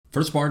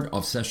First part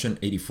of session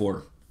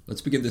 84. Let's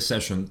begin this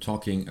session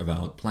talking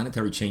about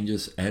planetary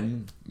changes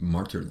and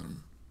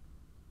martyrdom.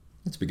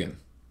 Let's begin.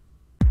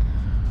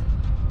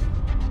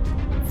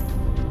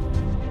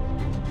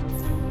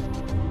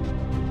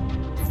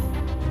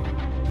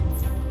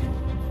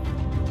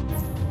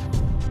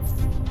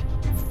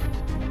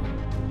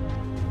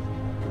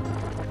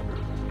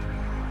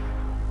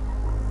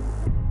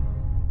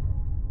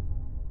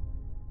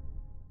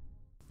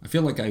 I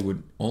feel like I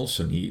would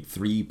also need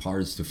 3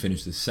 parts to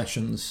finish this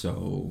session,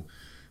 so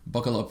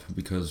buckle up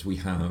because we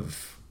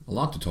have a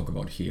lot to talk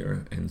about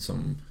here and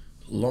some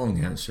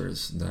long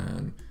answers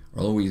that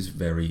are always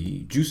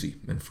very juicy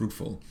and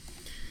fruitful.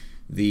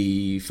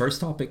 The first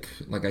topic,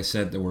 like I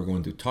said, that we're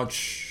going to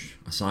touch,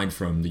 aside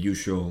from the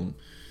usual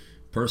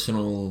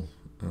personal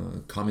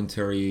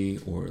commentary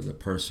or the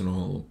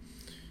personal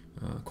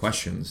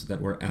questions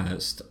that were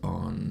asked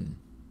on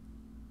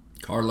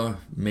Carla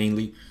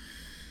mainly,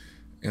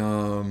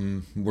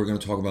 we're going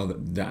to talk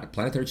about that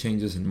planetary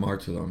changes and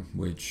martyrdom,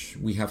 which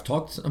we have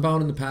talked about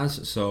in the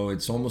past, so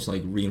it's almost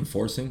like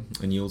reinforcing,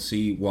 and you'll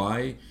see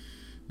why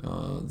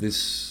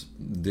this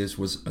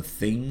was a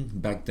thing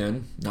back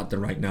then. Not that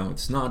right now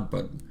it's not,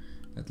 but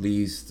at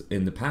least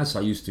in the past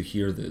I used to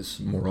hear this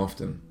more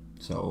often.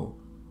 So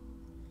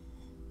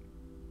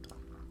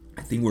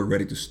I think we're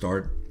ready to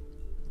start.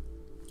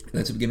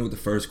 Let's begin with the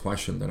first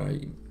question that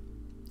I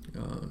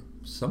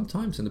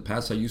sometimes in the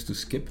past I used to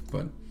skip,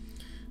 but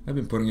I've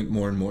been putting it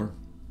more and more.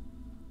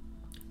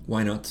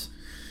 Why not?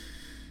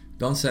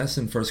 Don says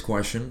in first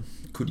question,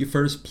 could you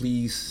first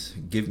please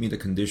give me the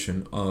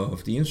condition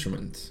of the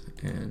instrument?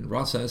 And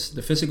Ross says,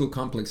 the physical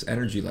complex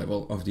energy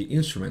level of the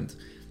instrument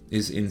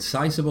is in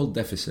sizable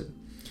deficit.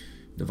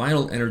 The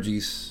vital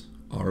energies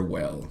are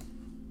well.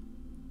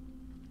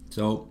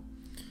 So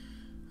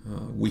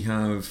we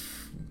have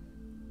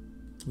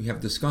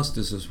discussed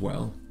this as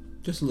well.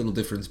 Just a little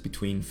difference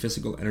between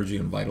physical energy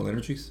and vital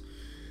energies.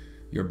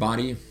 Your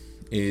body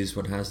is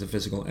what has the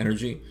physical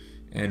energy,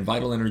 and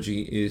vital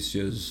energy is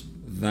just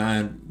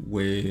that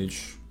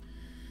which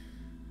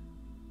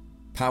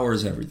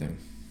powers everything.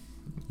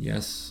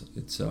 Yes,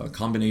 it's a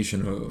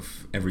combination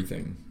of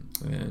everything,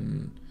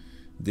 and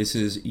this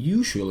is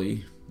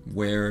usually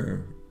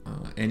where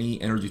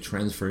any energy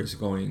transfer is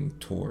going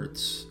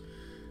towards.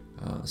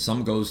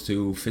 Some goes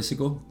to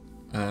physical,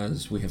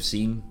 as we have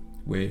seen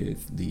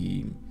with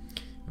I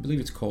believe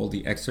it's called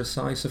the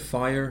exercise of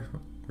fire,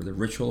 or the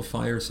ritual of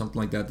fire, something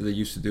like that they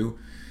used to do,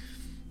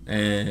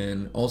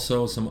 and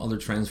also some other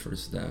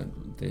transfers that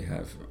they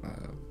have.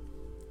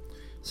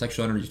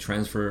 Sexual energy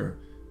transfer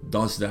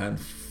does that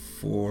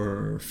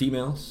for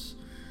females,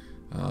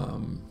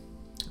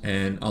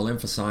 and I'll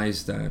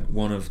emphasize that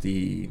one of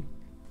the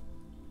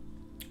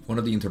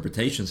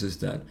interpretations is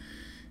that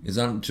it's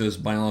not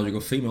just biological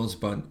females,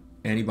 but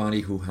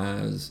anybody who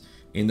has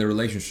in their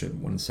relationship,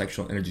 when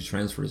sexual energy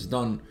transfer is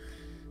done,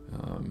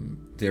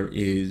 there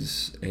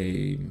is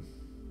an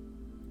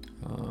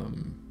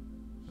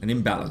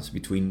imbalance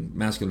between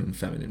masculine and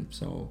feminine,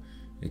 so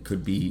it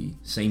could be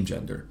same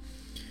gender.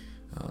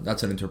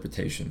 That's an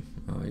interpretation.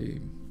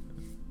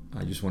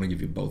 I just want to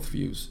give you both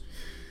views.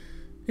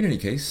 In any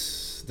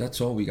case, that's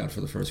all we got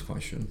for the first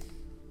question.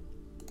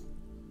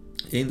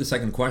 In the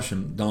second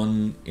question,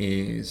 Don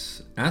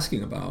is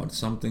asking about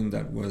something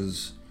that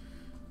was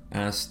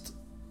asked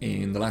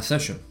in the last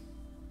session.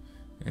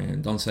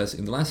 And Don says,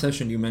 in the last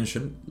session you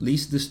mentioned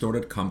least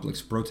distorted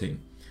complex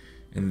protein,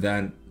 and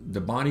that the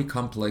body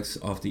complex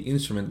of the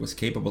instrument was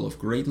capable of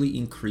greatly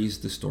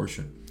increased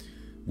distortion.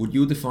 Would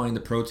you define the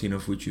protein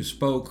of which you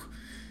spoke?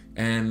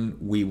 And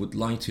we would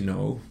like to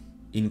know,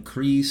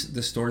 increase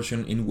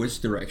distortion in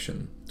which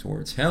direction?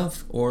 Towards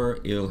health or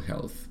ill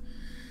health?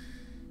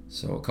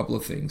 So a couple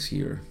of things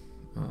here.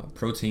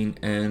 Protein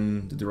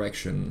and the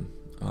direction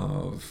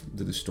of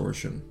the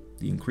distortion,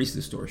 the increased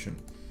distortion.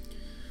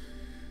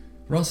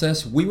 Ross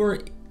says, we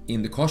were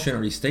in the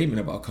cautionary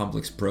statement about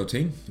complex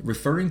protein,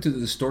 referring to the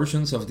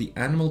distortions of the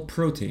animal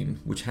protein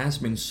which has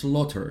been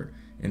slaughtered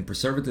and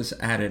preservatives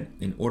added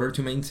in order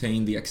to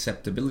maintain the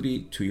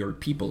acceptability to your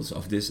peoples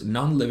of this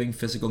non-living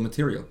physical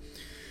material.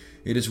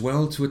 It is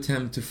well to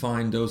attempt to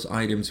find those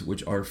items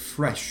which are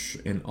fresh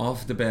and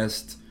of the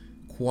best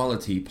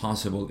quality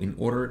possible in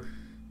order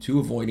to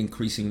avoid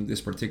increasing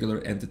this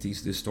particular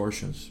entity's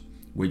distortions,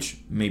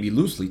 which may be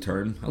loosely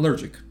termed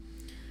allergic.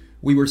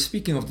 We were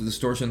speaking of the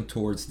distortion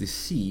towards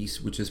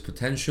disease, which is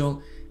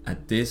potential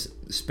at this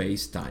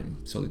space-time.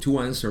 So the two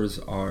answers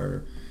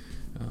are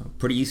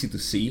pretty easy to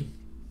see.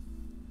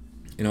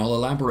 And I'll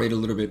elaborate a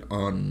little bit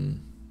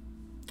on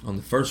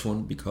the first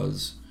one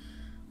because,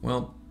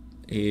 well,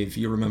 if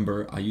you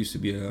remember, I used to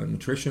be a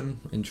nutrition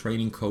and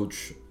training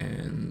coach,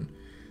 and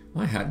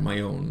I had my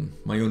own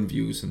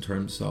views in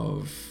terms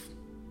of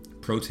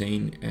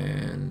protein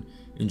and,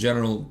 in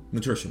general,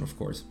 nutrition, of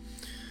course.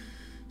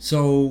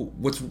 So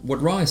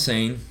what Ra is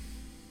saying,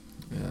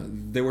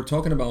 they were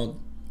talking about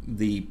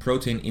the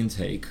protein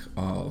intake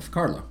of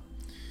Carla.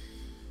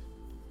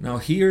 Now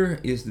here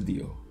is the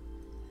deal.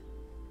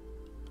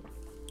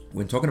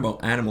 When talking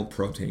about animal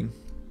protein,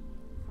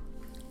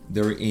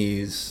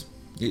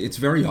 it's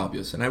very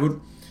obvious, and I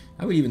would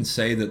even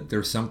say that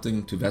there's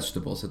something to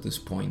vegetables at this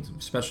point,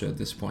 especially at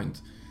this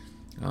point,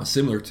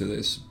 similar to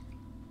this,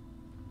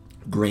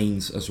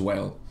 grains as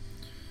well.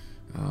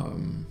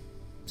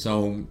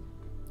 So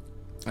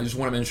I just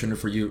want to mention it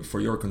for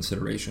your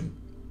consideration.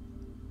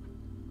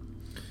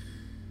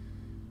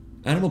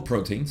 Animal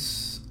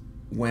proteins,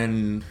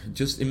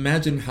 just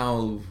imagine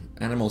how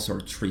animals are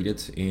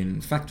treated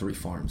in factory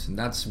farms, and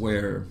that's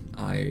where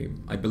I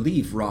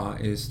believe Ra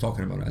is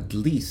talking about, at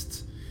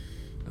least.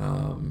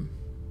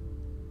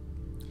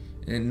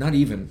 And not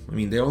even, I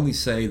mean, they only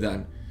say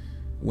that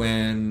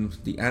when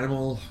the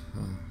animal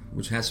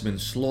which has been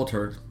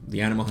slaughtered,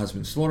 the animal has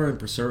been slaughtered and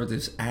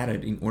preservatives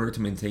added in order to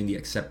maintain the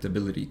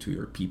acceptability to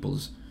your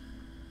peoples.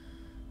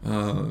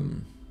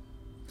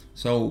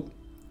 So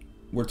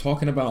we're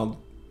talking about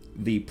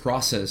the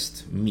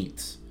processed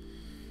meat,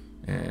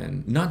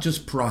 and not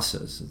just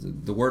process.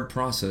 The word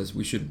process,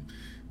 we should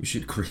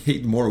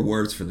create more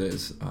words for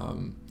this,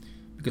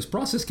 because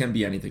process can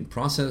be anything.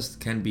 Processed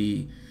can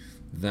be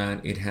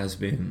that it has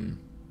been,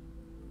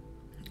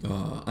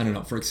 I don't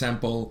know, for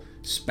example,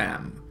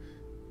 Spam.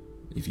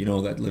 If you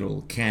know that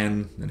little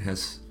can that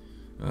has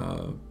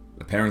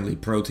apparently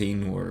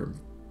protein or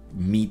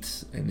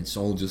meat, and it's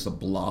all just a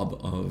blob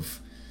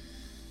of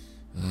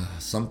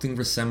something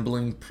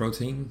resembling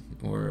protein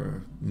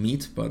or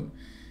meat, but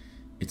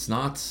it's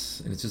not,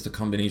 and it's just a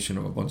combination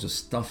of a bunch of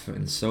stuff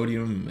and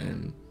sodium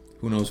and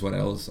who knows what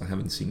else. I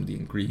haven't seen the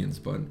ingredients,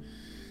 but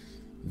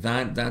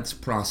that's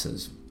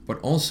processed. But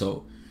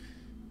also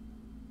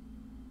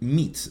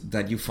meat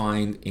that you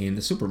find in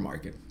the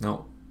supermarket.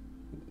 Now,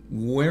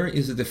 where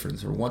is the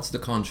difference, or what's the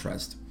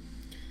contrast?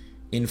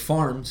 In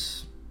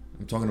farms,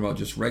 I'm talking about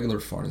just regular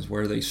farms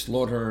where they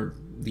slaughter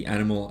the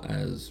animal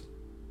as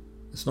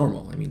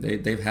normal. I mean,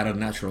 they've had a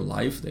natural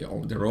life.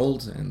 They're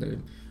old,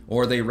 and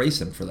or they raise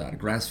them for that,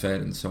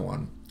 grass-fed and so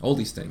on. All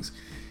these things.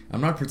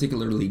 I'm not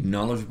particularly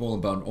knowledgeable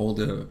about all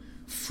the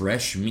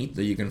fresh meat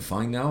that you can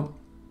find now,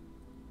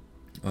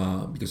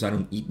 because I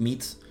don't eat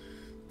meat.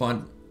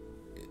 But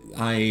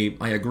I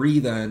agree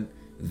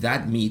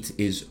that meat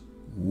is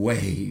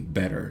way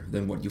better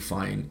than what you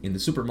find in the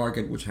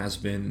supermarket, which has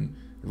been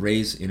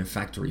raised in a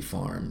factory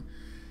farm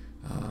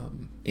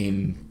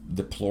in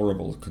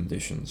deplorable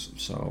conditions.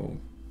 So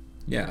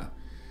yeah,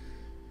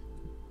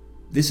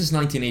 this is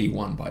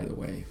 1981, by the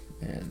way,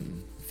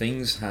 and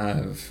things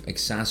have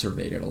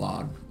exacerbated a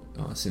lot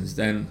since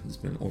then. It's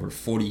been over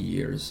 40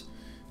 years,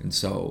 and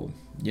so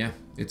yeah,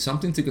 it's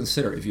something to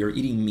consider if you're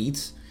eating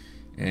meat.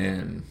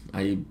 And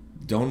I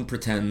don't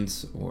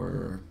pretend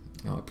or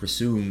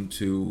presume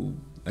to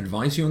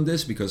advise you on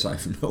this, because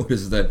I've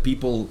noticed that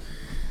people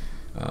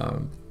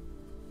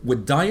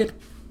with diet,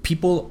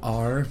 people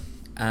are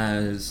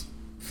as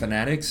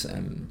fanatics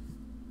and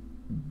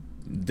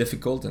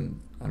difficult, and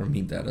I don't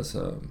mean that as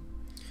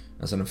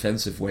an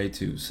offensive way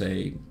to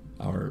say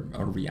our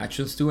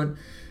reactions to it,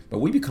 but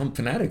we become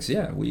fanatics.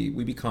 Yeah,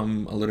 we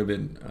become a little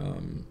bit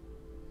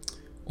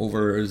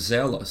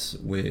overzealous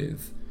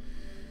with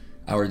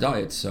our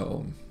diet.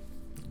 So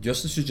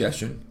just a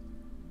suggestion,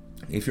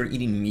 if you're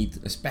eating meat,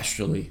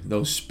 especially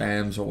those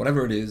spams or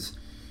whatever it is,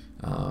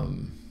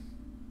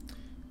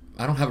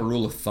 I don't have a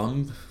rule of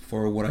thumb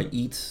for what I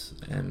eat,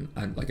 and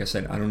like I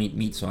said, I don't eat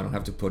meat, so I don't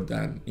have to put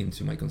that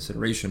into my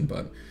consideration.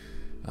 But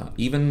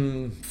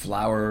even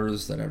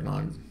flours that are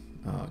not,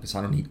 because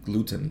I don't eat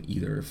gluten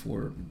either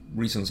for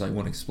reasons I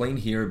won't explain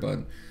here, but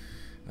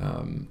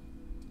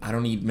I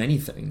don't eat many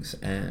things,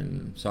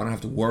 and so I don't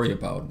have to worry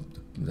about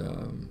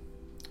the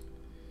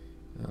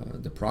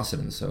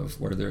procedence of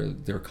where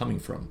they're coming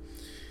from.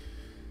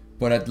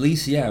 But at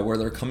least, yeah, where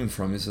they're coming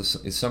from is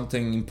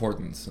something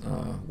important.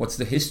 What's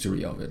the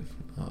history of it?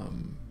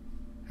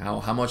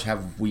 How much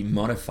have we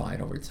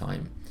modified over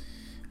time?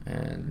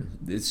 And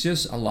it's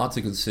just a lot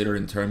to consider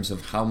in terms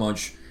of how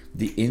much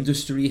the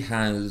industry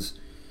has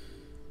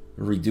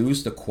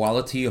reduced the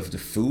quality of the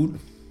food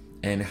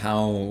and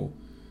how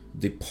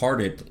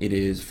departed it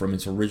is from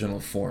its original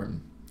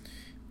form.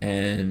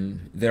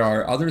 And there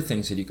are other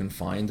things that you can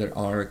find that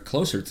are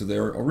closer to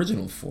their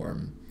original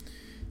form.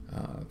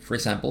 For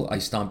example, I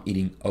stopped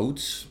eating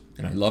oats,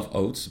 and I love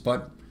oats,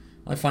 but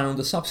I found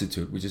a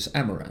substitute, which is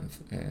amaranth,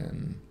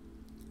 and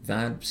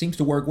that seems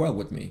to work well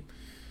with me.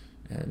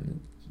 And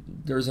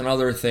there's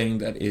another thing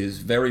that is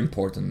very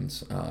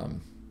important.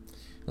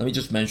 Let me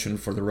just mention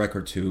for the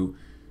record too,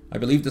 I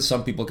believe that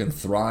some people can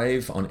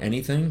thrive on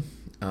anything.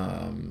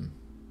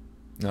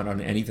 Not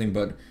on anything,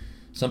 but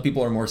some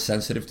people are more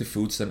sensitive to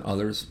foods than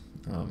others.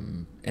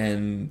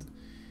 And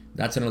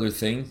that's another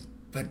thing.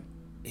 But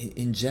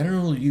in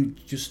general, you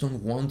just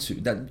don't want to.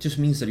 That just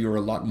means that you're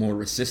a lot more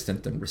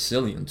resistant and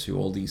resilient to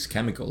all these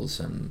chemicals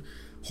and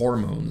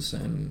hormones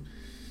and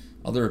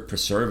other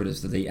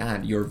preservatives that they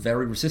add. You're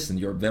very resistant.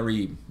 You're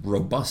very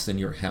robust in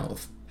your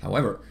health.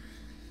 However,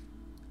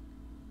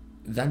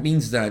 that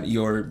means that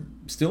you're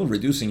still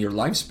reducing your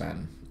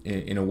lifespan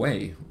in a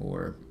way,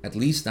 or at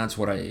least that's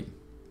what I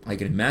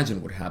can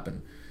imagine would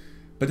happen.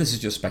 But this is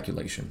just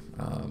speculation.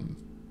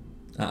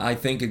 I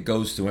think it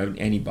goes to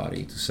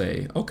anybody to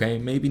say, okay,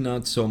 maybe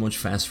not so much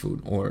fast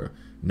food or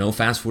no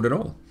fast food at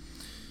all.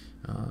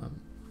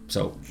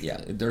 So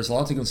yeah, there's a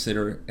lot to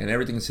consider, and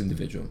everything is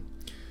individual.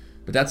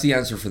 But that's the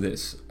answer for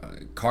this.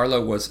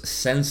 Carla was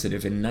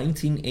sensitive in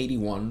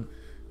 1981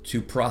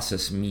 to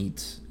processed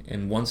meat.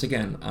 And once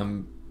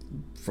again,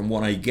 from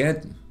what I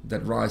get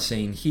that Ra is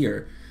saying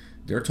here,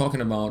 they're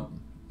talking about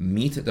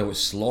meat that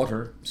was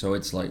slaughtered. So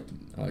it's like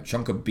a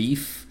chunk of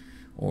beef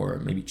or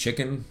maybe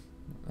chicken.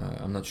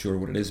 I'm not sure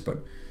what it is,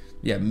 but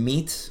yeah,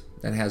 meat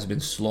that has been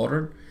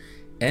slaughtered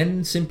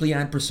and simply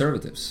add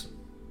preservatives.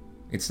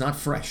 It's not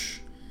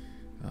fresh.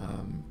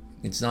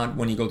 It's not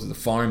when you go to the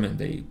farm and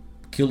they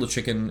kill the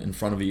chicken in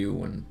front of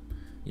you and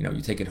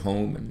you take it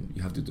home and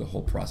you have to do the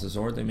whole process,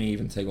 or they may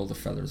even take all the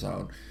feathers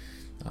out,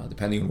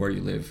 depending on where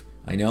you live.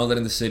 I know that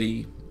in the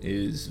city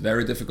is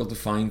very difficult to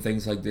find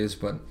things like this,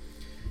 but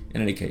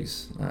in any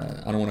case,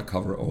 I don't want to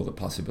cover all the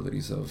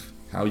possibilities of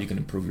how you can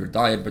improve your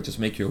diet, but just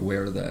make you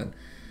aware that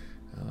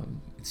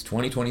it's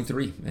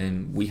 2023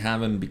 and we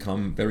haven't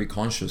become very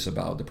conscious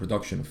about the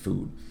production of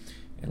food.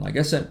 And like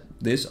I said,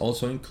 this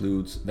also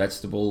includes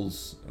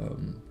vegetables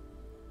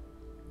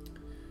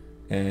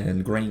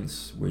and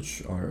grains,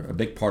 which are a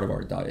big part of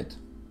our diet.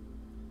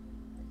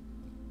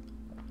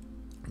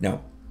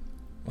 Now,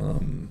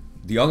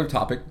 the other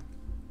topic,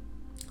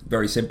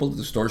 very simple, the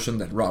distortion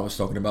that Ra was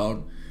talking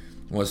about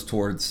was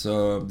towards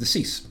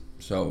disease.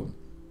 So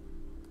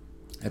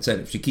that's it.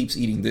 If she keeps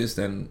eating this,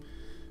 then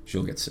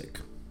she'll get sick.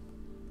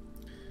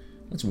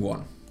 Let's move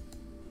on.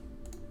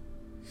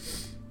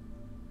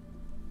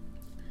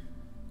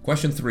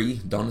 Question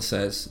 3, Don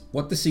says,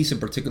 what disease in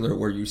particular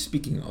were you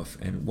speaking of,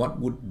 and what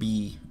would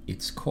be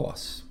its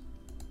cause?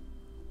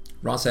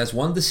 Ra says,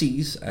 one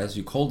disease, as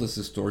you call this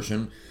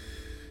distortion,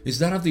 is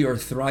that of the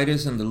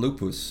arthritis and the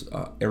lupus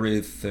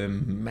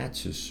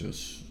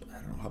erythematosus. I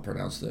don't know how to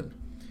pronounce that.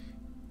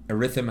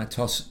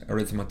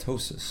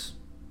 Erythematosus.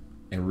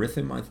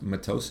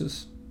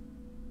 Erythematosus?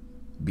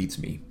 Beats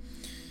me.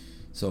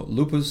 So,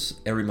 lupus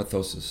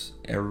erythematosus.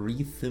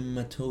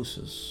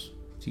 Erythematosus.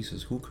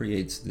 Jesus, who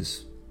creates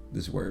these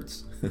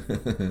words?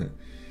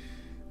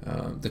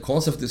 The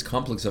cause of this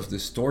complex of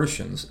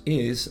distortions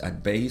is,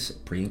 at base,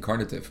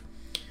 pre-incarnative.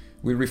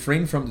 We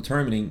refrain from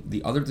determining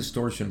the other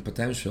distortion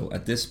potential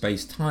at this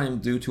space-time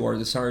due to our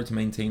desire to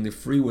maintain the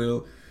free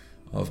will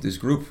of this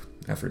group.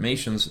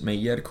 Affirmations may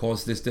yet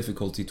cause this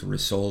difficulty to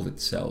resolve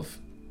itself.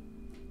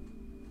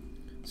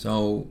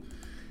 So,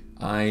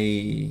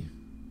 I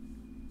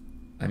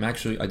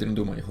didn't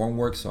do my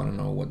homework, so I don't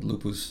know what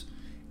lupus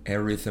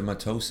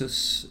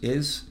erythematosus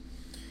is.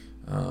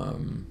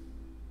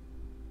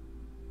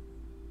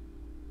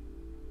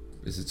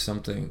 Is it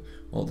something?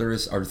 Well, there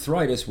is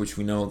arthritis, which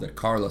we know that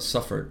Carla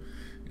suffered,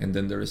 and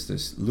then there is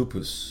this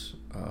lupus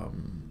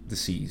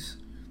disease.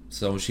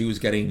 So she was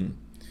getting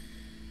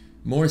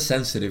more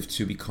sensitive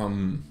to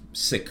become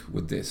sick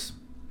with this.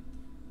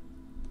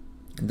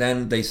 And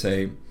then they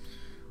say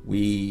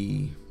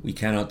we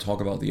cannot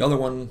talk about the other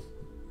one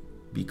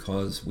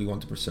because we want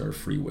to preserve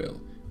free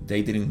will.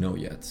 They didn't know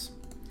yet.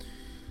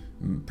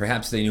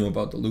 Perhaps they knew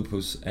about the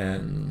lupus,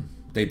 and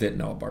they did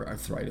know about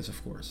arthritis,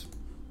 of course.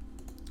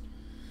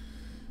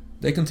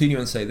 They continue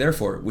and say,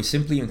 therefore, we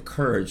simply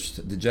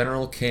encouraged the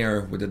general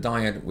care with the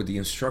diet with the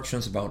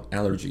instructions about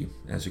allergy,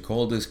 as we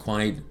call this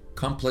quite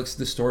complex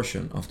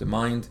distortion of the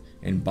mind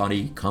and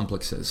body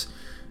complexes.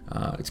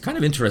 It's kind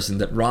of interesting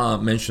that Ra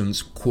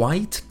mentions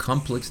quite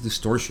complex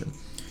distortion,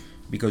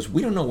 because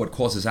we don't know what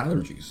causes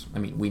allergies. I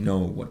mean, we know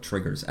what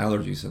triggers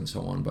allergies and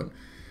so on, but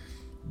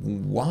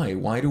why?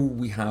 Why do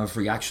we have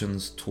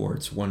reactions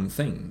towards one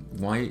thing?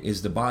 Why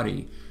is the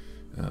body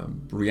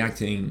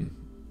reacting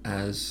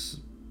as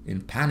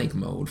in panic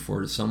mode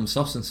for some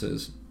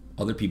substances?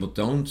 Other people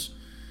don't.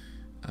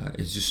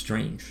 It's just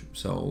strange.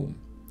 So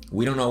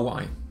we don't know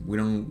why.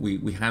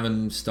 We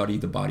haven't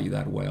studied the body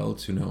that well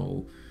to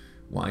know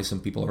why some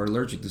people are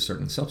allergic to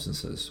certain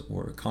substances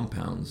or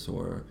compounds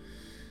or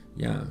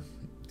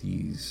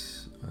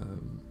these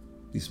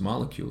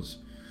molecules.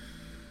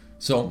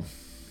 So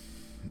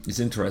it's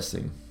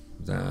interesting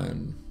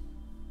that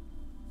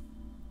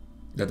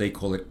they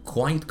call it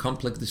quite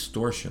complex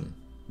distortion,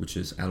 which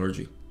is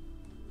allergy.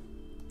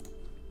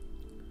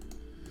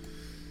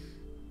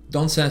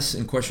 Don says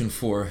in question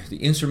 4, the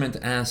instrument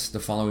asks the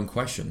following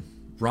question.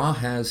 Ra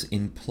has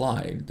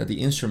implied that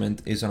the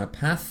instrument is on a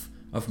path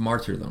of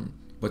martyrdom,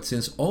 but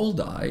since all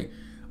die,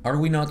 are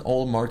we not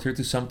all martyred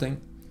to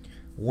something?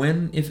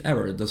 When, if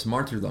ever, does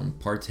martyrdom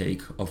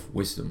partake of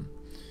wisdom?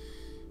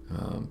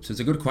 So it's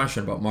a good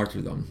question about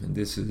martyrdom, and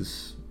this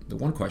is the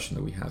one question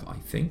that we have, I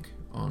think,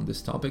 on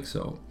this topic.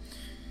 So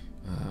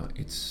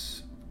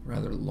it's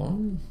rather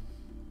long,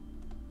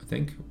 I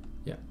think.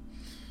 Yeah,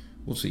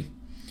 we'll see.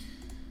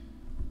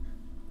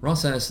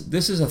 Ross says,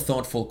 this is a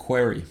thoughtful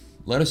query.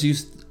 Let us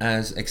use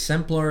as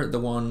exemplar the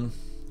one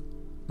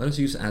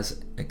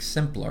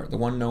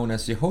known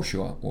as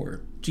Yehoshua,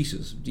 or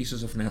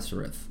Jesus of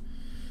Nazareth.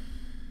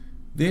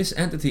 This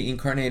entity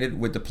incarnated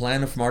with the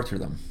plan of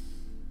martyrdom.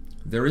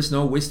 There is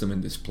no wisdom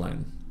in this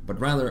plan. but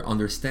rather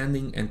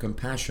understanding and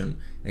compassion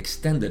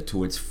extended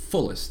to its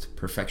fullest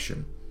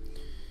perfection.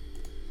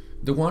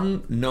 The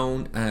one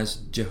known as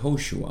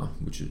Jehoshua,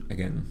 which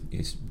again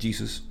is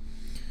Jesus,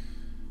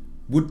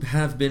 would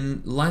have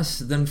been less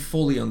than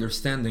fully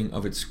understanding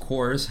of its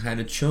course had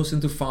it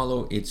chosen to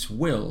follow its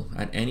will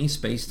at any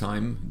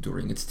space-time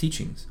during its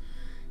teachings.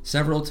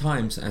 Several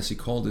times, as he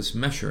called this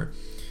measure,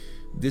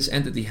 this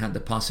entity had the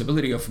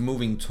possibility of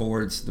moving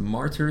towards the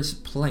martyr's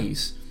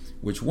place,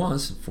 which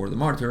was, for the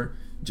martyr,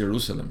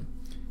 Jerusalem.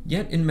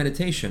 Yet in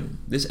meditation,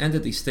 this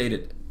entity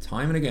stated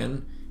time and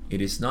again,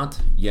 it is not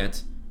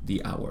yet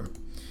the hour.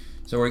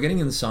 So we're getting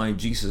inside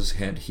Jesus'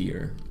 head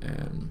here,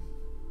 and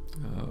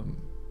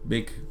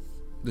big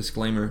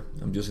disclaimer,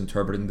 I'm just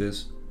interpreting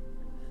this.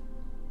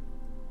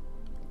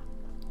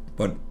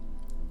 But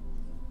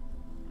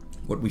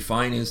what we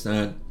find is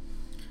that,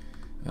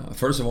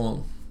 first of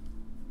all,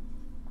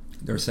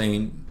 they're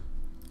saying,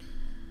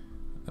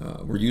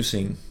 we're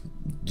using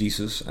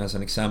Jesus as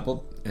an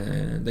example,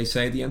 and they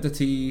say the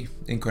entity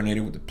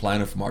incarnated with the plan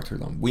of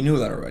martyrdom. We knew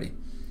that already.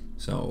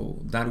 So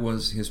that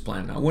was his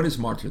plan. Now, what is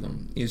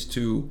martyrdom? Is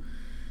to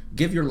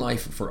give your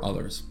life for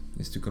others,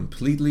 is to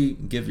completely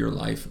give your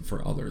life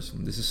for others.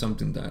 And this is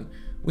something that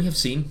we have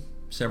seen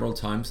several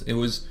times. It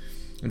was,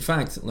 in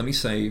fact, let me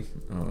say,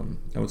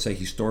 I would say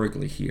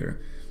historically here,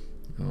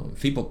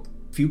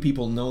 few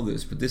people know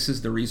this, but this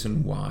is the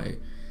reason why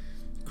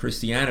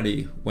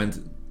Christianity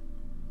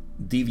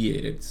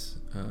deviated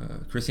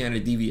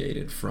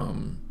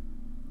from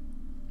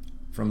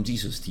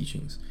Jesus'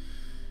 teachings.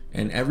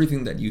 And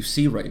everything that you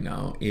see right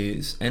now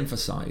is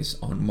emphasized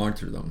on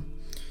martyrdom.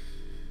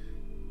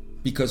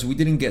 Because we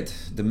didn't get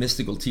the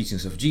mystical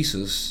teachings of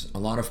Jesus, a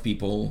lot of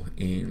people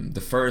in the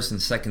 1st and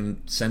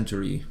 2nd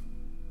century,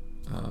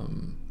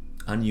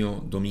 Anno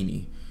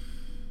Domini,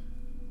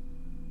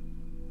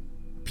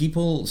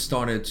 people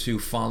started to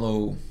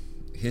follow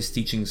his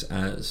teachings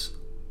as,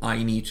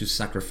 I need to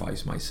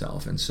sacrifice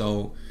myself. And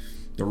so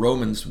the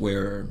Romans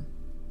were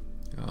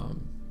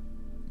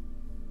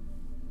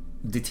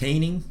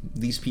detaining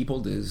these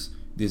people,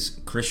 these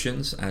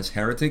Christians, as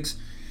heretics,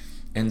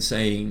 and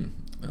saying,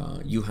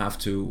 you have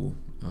to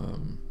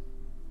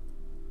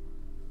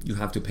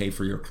pay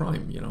for your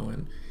crime,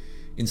 and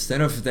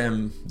instead of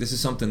them, this is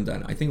something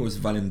that I think it was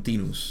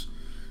Valentinus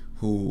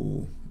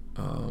who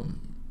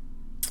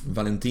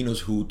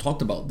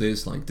talked about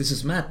this, like, this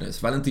is madness.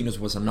 Valentinus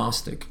was a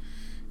Gnostic,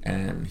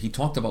 and he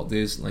talked about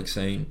this, like,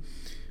 saying,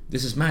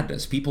 this is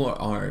madness. People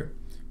are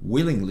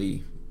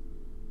willingly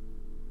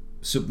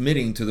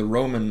submitting to the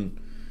Roman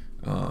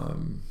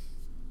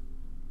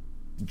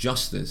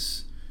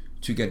justice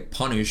to get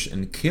punished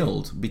and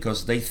killed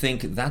because they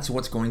think that's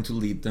what's going to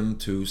lead them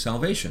to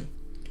salvation.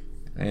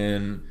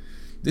 And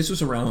this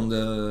was around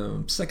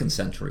the 2nd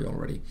century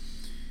already.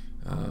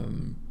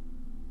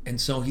 And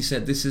so he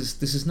said, this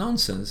is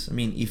nonsense. I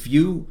mean, if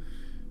you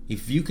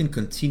can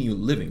continue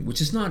living,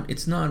 which is not,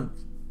 it's not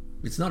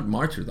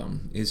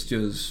martyrdom. It's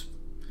just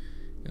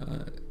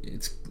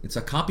it's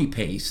a copy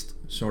paste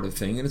sort of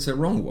thing, and it's a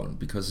wrong one,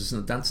 because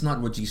that's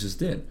not what Jesus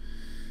did.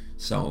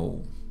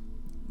 So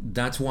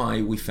that's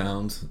why we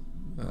found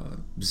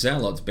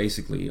zealots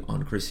basically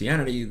on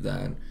Christianity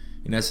that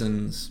in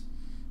essence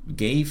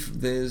gave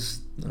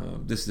this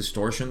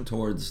distortion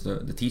towards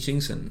the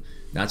teachings, and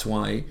that's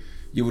why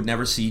you would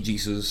never see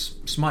Jesus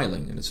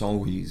smiling, and it's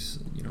always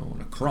on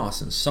a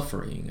cross and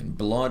suffering and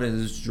blood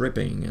is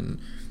dripping and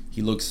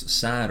he looks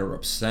sad or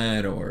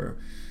upset, or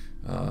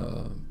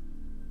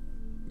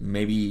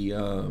maybe I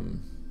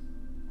don't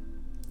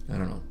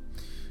know,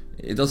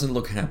 it doesn't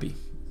look happy.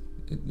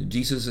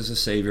 Jesus is a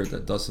savior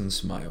that doesn't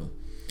smile.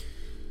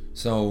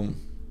 So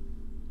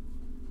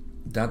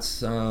that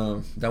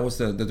was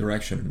the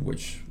direction in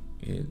which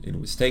it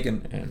was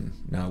taken, and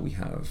now we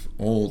have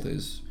all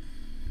these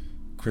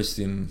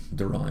Christian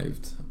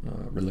derived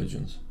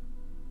religions.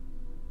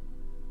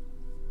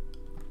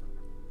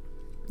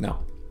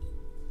 Now,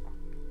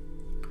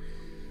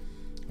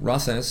 Ra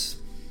says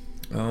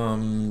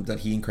that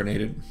he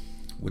incarnated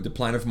with the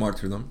plan of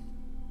martyrdom,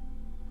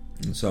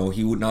 and so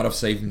he would not have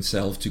saved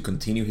himself to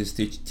continue his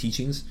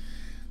teachings.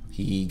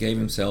 He gave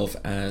himself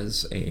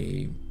as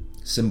a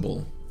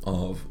symbol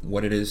of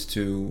what it is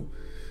to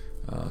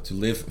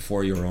live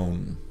for your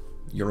own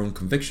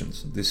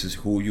convictions. This is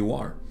who you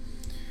are.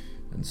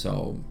 And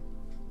so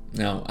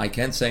now I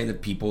can't say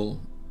that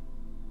people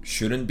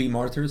shouldn't be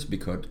martyrs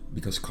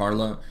because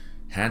Carla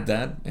had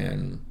that,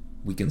 and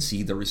we can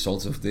see the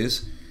results of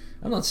this.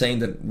 I'm not saying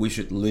that we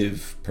should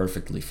live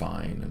perfectly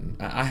fine, and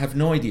I have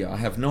no idea. I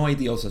have no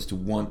ideals as to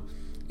what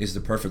is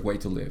the perfect way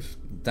to live.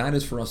 That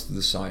is for us to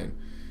decide.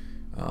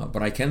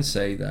 But I can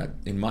say that,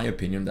 in my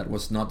opinion, that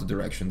was not the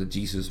direction that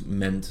Jesus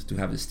meant to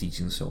have his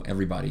teaching, so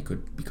everybody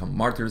could become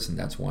martyrs, and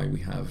that's why we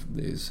have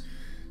this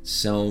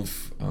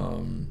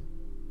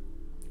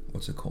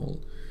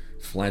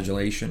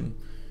flagellation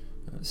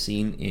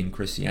seen in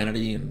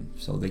Christianity, and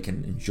so they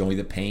can enjoy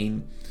the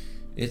pain.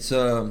 It's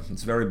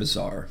very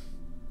bizarre.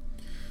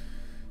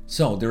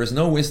 So there is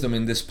no wisdom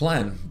in this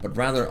plan, but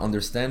rather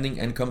understanding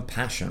and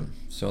compassion.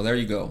 So there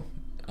you go.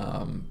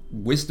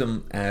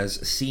 wisdom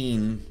as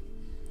seen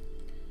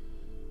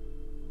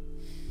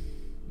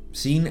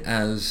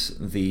as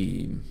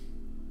the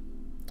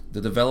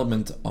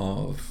development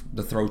of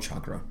the throat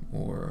chakra,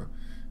 or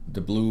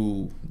the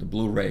blue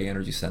ray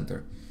energy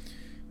center.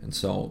 And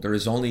so there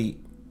is only,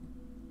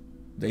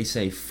 they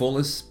say,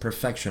 fullest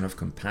perfection of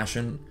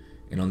compassion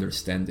and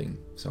understanding.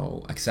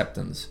 So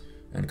acceptance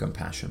and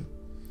compassion.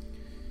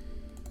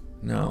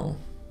 Now,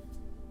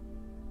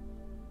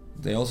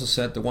 they also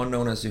said the one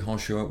known as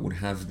Yehoshua would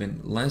have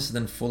been less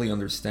than fully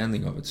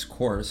understanding of its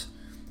course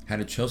had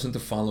it chosen to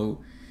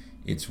follow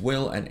its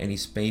will at any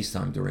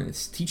space-time during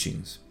its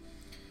teachings.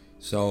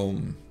 So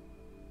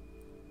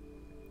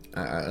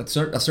at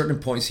certain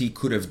points he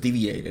could have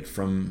deviated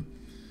from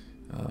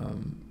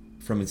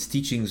its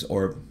teachings,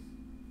 or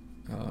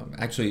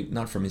actually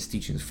not from his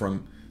teachings,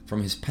 from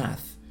his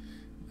path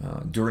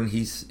during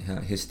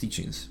his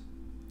teachings.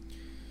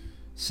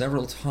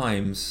 Several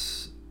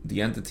times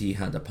the entity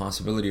had the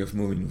possibility of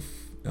moving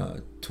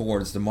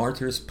towards the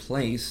martyr's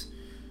place,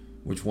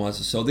 which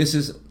was, so this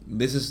is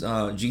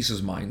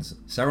Jesus' mind.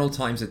 Several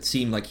times it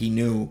seemed like he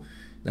knew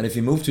that if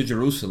he moved to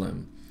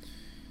Jerusalem,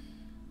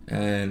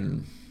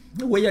 and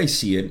the way I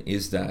see it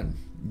is that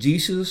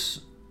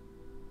Jesus,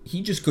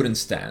 he just couldn't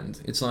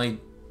stand. It's like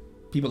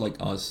people like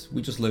us,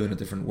 we just live in a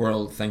different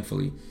world,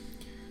 thankfully.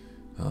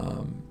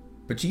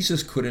 But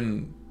Jesus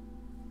couldn't,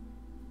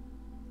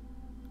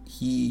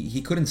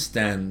 he couldn't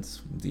stand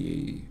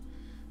the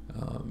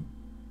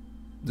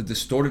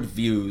distorted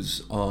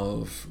views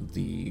of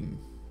the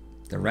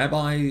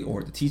rabbi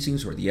or the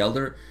teachings or the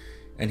elder,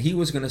 and he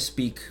was going to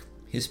speak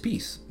his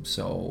piece.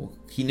 So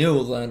he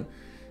knew that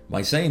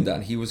by saying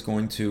that he was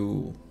going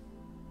to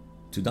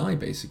die,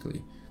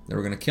 basically. They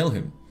were going to kill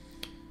him.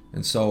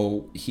 And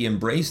so he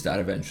embraced that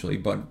eventually.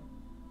 But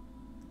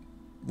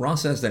Ra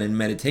says that in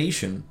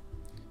meditation,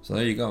 so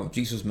there you go,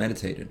 Jesus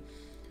meditated.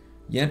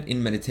 Yet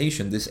in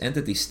meditation, this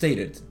entity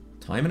stated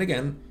time and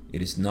again,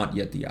 it is not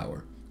yet the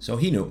hour. So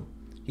he knew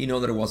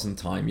that it wasn't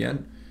time yet.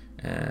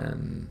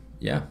 And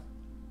yeah,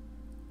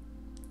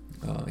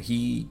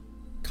 he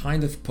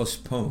kind of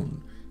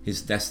postponed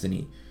his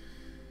destiny.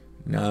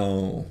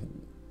 Now,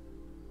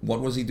 what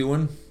was he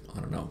doing? I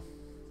don't know.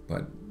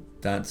 But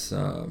that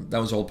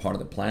was all part of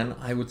the plan,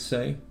 I would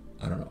say.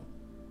 I don't know.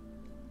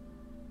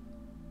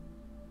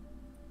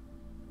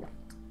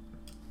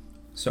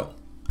 So,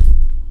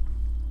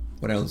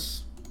 what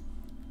else?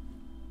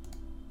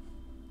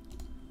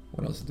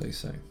 What else did they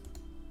say?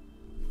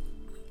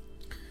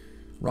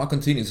 Ra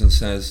continues and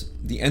says,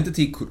 the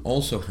entity could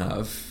also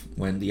have,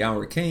 when the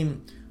hour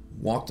came,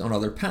 walked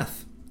another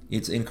path.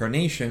 Its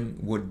incarnation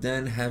would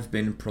then have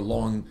been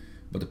prolonged,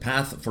 but the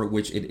path for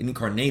which it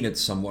incarnated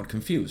somewhat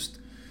confused.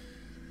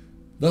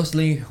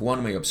 Thusly,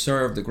 one may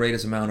observe the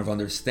greatest amount of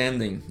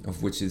understanding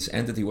of which this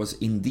entity was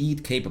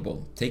indeed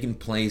capable, taking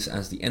place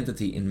as the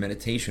entity in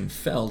meditation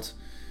felt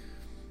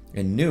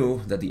and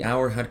knew that the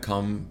hour had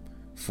come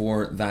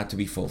for that to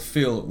be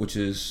fulfilled,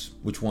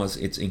 which was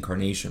its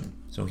incarnation.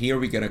 So here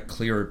we get a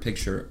clearer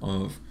picture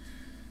of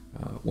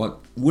what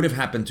would have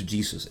happened to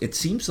Jesus. It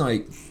seems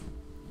like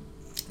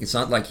it's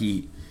not like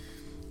he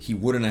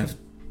wouldn't have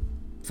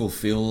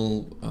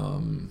fulfilled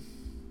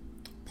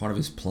part of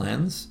his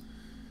plans,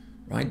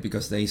 right?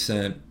 Because they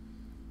said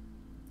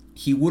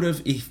he would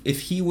have,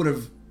 if he would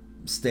have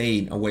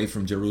stayed away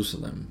from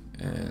Jerusalem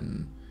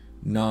and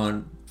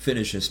not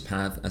finished his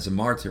path as a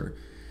martyr,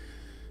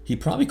 he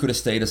probably could have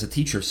stayed as a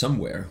teacher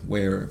somewhere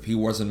where he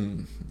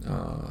wasn't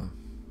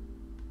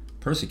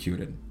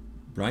persecuted,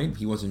 right?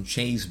 He wasn't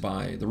chased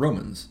by the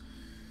Romans.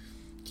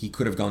 He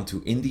could have gone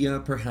to India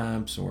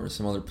perhaps, or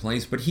some other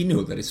place, but he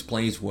knew that his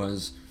place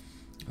was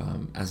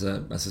as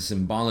a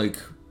symbolic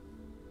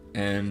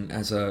and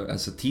as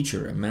a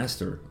teacher, a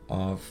master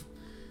of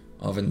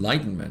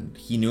enlightenment.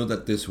 He knew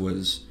that this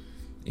was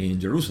in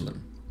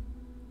Jerusalem.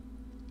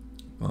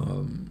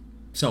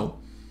 So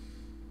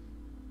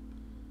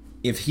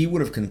if he would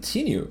have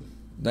continued,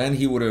 then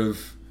he would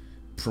have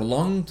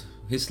prolonged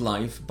his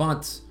life,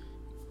 but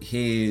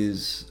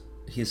his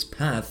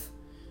path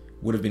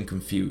would have been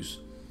confused.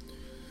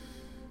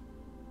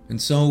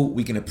 And so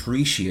we can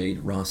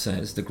appreciate, Ra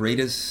says, the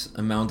greatest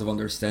amount of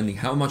understanding,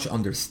 how much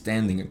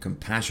understanding and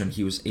compassion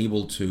he was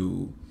able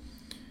to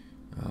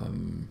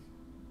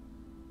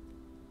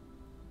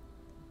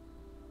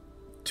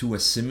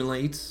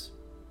assimilate,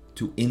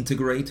 to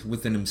integrate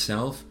within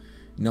himself,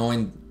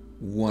 knowing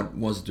what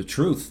was the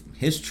truth,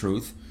 his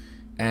truth,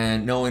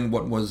 and knowing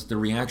what was the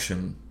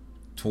reaction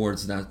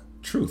towards that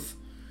truth.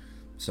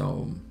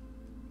 So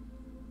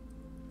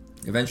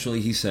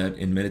eventually he said,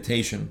 in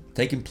meditation,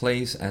 taking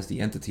place as the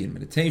entity in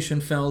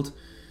meditation felt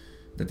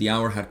that the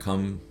hour had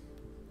come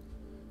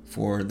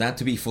for that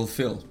to be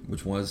fulfilled,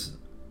 which was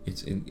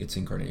its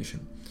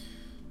incarnation.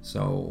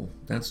 So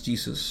that's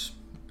Jesus.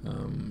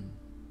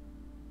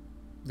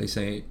 They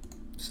say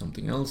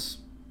something else.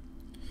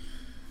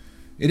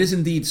 It is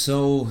indeed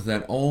so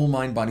that all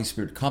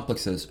mind-body-spirit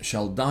complexes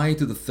shall die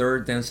to the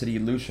third density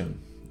illusion.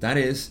 That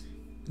is,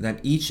 that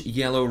each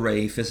yellow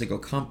ray physical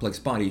complex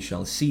body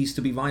shall cease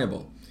to be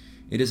viable.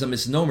 It is a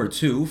misnomer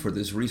to, for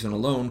this reason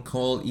alone,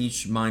 call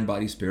each mind,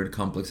 body, spirit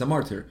complex a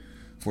martyr,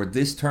 for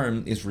this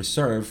term is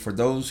reserved for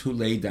those who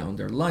lay down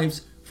their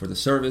lives for the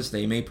service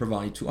they may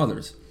provide to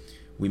others.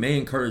 We may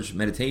encourage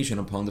meditation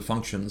upon the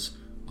functions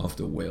of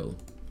the will.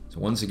 So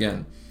once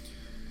again,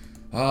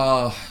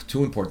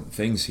 two important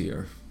things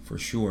here, for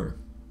sure.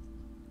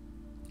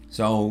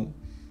 So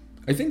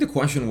I think the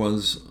question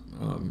was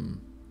a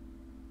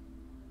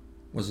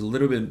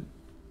little bit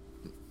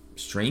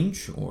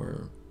strange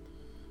or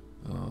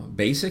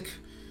basic,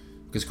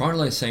 because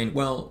Carla is saying,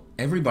 well,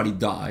 everybody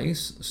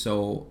dies,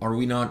 so are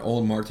we not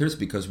all martyrs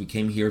because we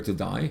came here to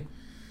die?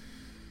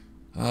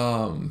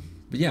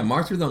 But yeah,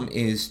 martyrdom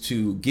is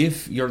to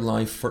give your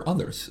life for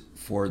others,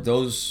 for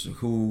those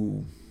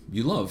who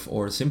you love,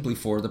 or simply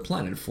for the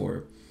planet,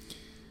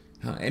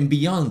 and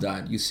beyond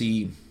that, you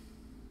see,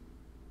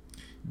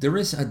 there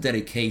is a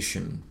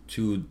dedication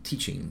to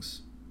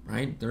teachings,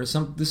 right?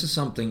 This is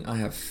something I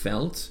have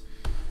felt,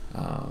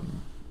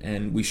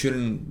 and we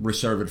shouldn't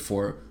reserve it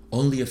for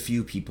only a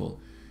few people.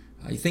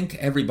 I think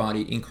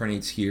everybody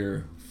incarnates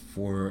here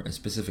for a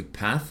specific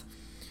path,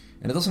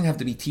 and it doesn't have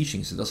to be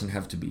teachings. It doesn't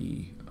have to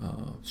be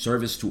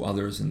service to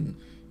others in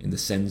the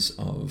sense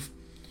of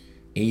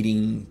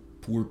aiding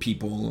poor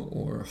people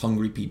or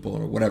hungry people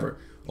or whatever.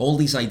 All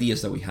these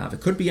ideas that we have.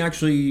 It could be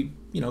actually,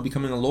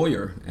 becoming a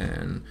lawyer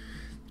and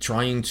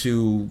trying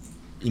to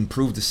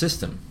improve the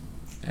system.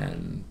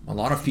 And a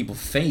lot of people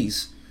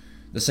face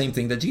the same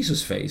thing that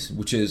Jesus faced,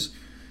 which is,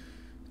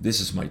 this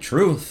is my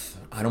truth.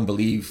 I don't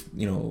believe,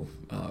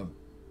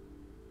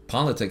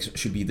 politics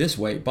should be this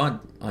way,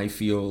 but I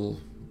feel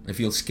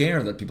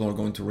scared that people are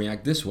going to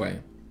react this way.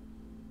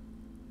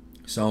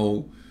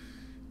 So,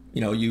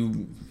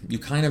 you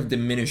kind of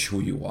diminish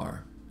who you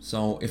are.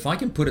 So if I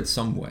can put it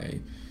some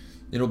way,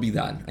 it'll be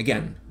that.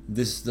 Again,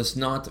 this does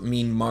not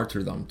mean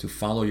martyrdom, to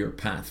follow your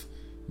path.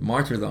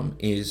 Martyrdom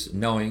is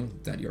knowing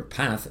that your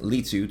path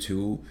leads you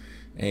to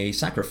a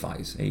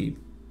sacrifice, a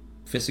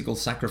physical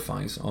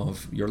sacrifice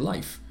of your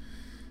life.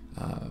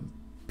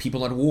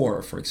 People at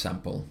war, for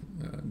example,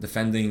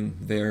 defending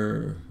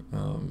their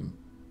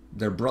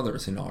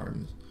brothers in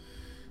arms.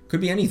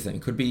 Could be anything.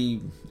 Could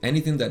be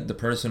anything that the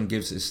person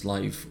gives his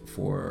life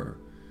for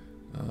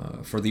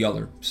the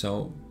other.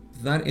 So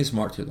that is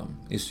martyrdom.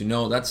 Is to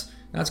know that's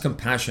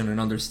compassion and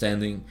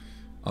understanding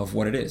of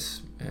what it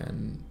is.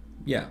 And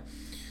yeah,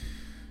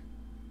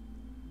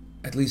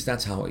 at least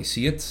that's how I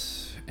see it.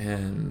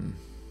 And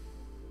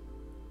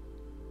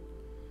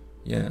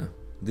yeah,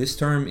 this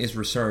term is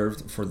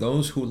reserved for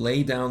those who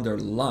lay down their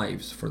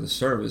lives for the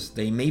service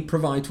they may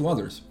provide to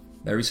others.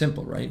 Very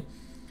simple, right?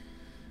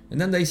 And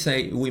then they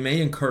say, we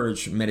may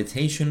encourage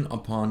meditation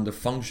upon the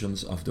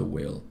functions of the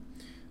will.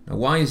 Now,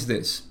 why is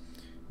this?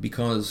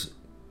 Because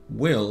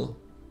will,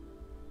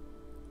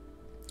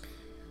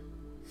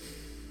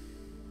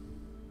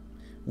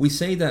 we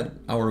say that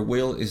our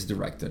will is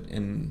directed,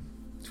 and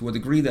to a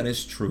degree that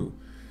is true.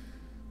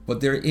 But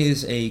there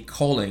is a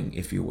calling,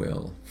 if you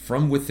will,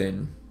 from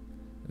within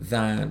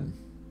that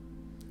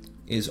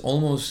is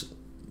almost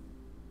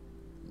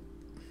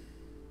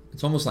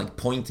like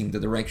pointing the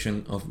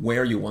direction of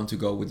where you want to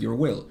go with your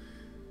will.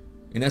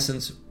 In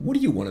essence, what do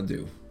you want to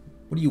do?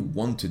 What do you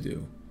want to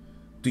do?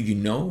 Do you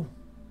know?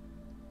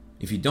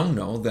 If you don't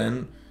know,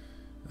 then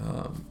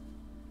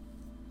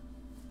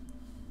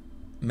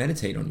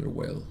meditate on your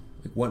will.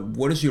 Like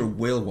what does your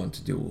will want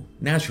to do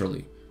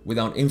naturally,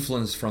 without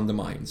influence from the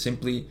mind?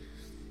 Simply,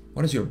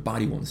 what does your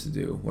body wants to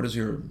do? What does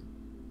your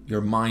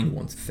mind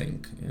want to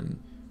think?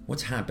 And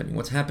what's happening?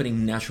 What's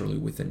happening naturally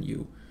within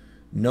you?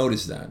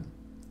 Notice that,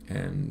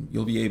 and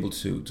you'll be able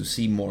to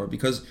see more.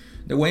 Because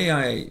the way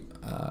I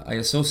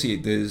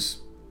associate this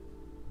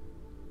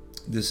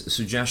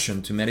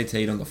suggestion to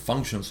meditate on the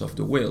functions of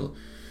the will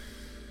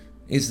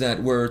is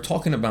that we're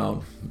talking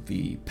about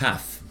the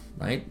path,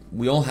 right?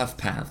 We all have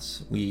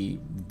paths.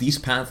 These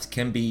paths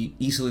can be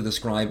easily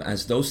described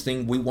as those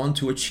things we want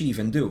to achieve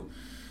and do.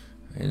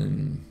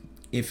 And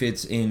if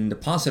it's in the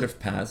positive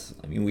path,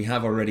 I mean, we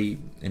have already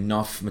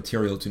enough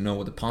material to know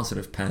what the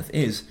positive path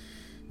is.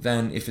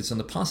 Then if it's on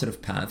the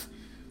positive path,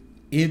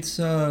 it's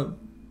a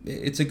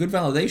good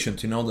validation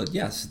to know that,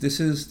 yes, this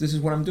is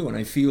what I'm doing.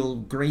 I feel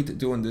great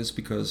doing this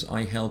because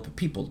I help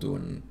people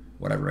doing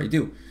whatever I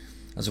do,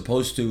 as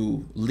opposed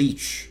to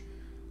leech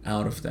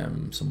out of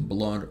them some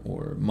blood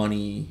or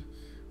money.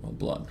 Well,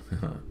 blood,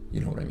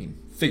 you know what I mean,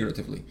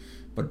 figuratively.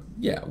 But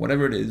yeah,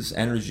 whatever it is,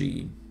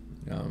 energy.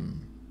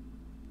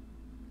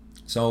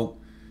 So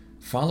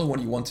follow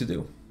what you want to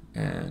do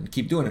and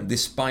keep doing it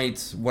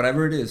despite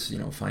whatever it is,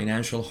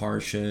 financial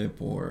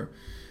hardship or,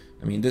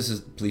 I mean,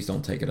 please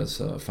don't take it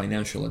as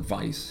financial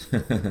advice.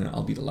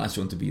 I'll be the last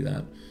one to be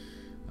that.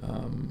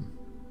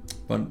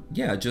 But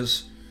yeah,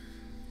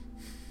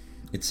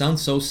 it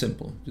sounds so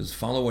simple. Just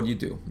follow what you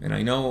do. And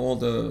I know all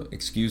the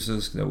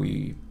excuses that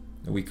we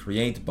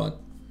create,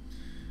 but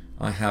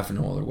I have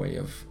no other way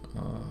of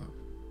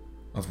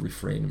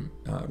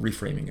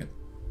reframing it.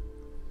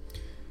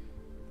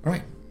 All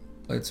right,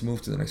 let's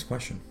move to the next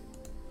question.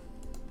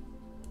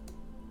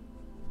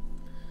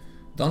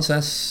 Don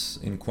says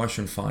in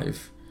question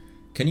 5,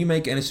 can you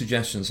make any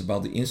suggestions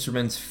about the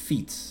instrument's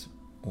feet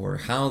or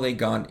how they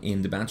got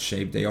in the bad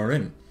shape they are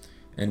in?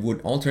 And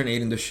would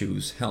alternating the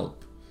shoes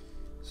help?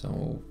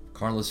 So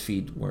Carla's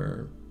feet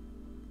were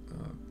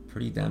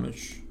pretty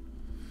damaged.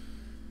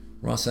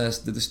 Ross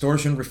says the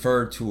distortion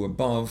referred to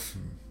above,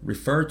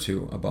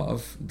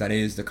 that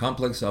is the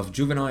complex of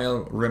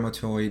juvenile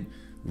rheumatoid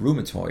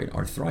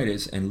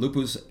arthritis and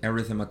lupus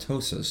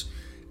erythematosus,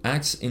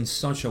 acts in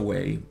such a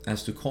way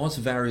as to cause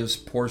various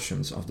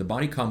portions of the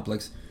body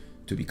complex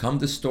to become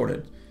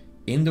distorted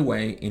in the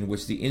way in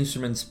which the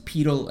instrument's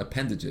pedal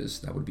appendages,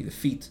 that would be the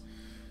feet,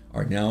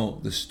 are now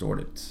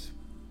distorted.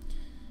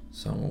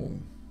 So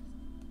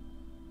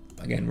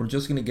again, we're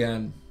just going to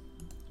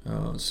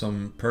get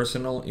some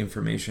personal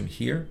information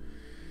here,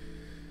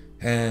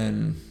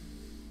 and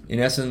in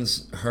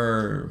essence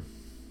her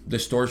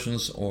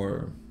distortions,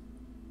 or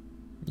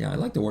I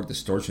like the word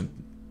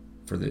distortion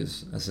for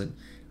this. I said,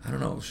 I don't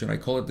know, should I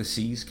call it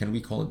disease? Can we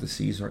call it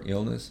disease or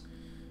illness?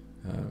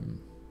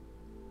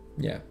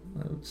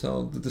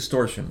 So the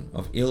distortion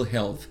of ill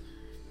health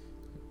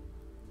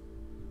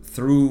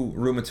through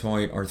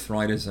rheumatoid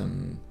arthritis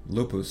and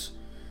lupus,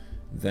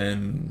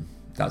 then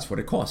that's what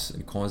it caused.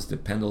 It caused the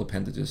pendule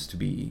appendages to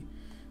be,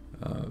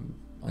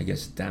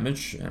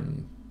 damaged,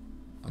 and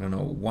I don't know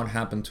what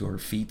happened to her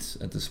feet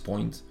at this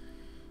point,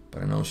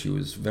 but I know she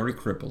was very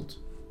crippled,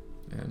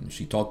 and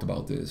she talked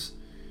about this,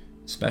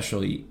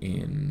 especially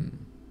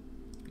in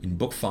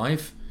book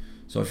 5.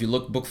 So if you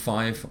look book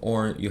 5,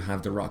 or you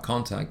have the raw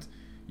contact,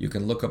 you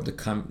can look up the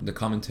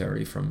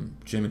commentary from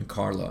Jim and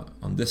Carla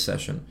on this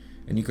session,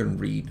 and you can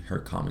read her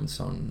comments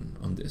on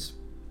this.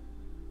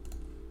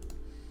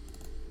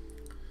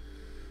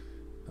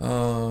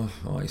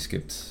 I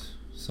skipped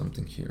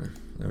something here.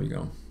 There we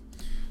go.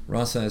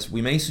 Ross says,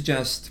 we may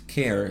suggest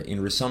care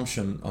in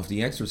resumption of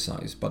the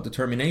exercise, but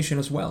determination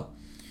as well.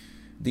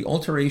 The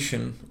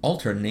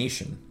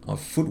alternation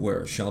of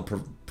footwear shall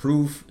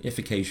prove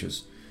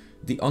efficacious.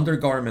 The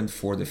undergarment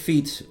for the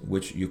feet,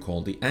 which you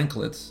call the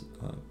anklet,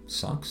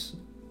 socks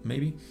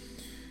maybe,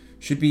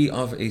 should be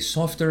of a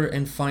softer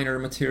and finer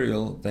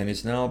material than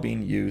is now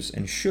being used,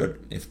 and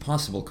should, if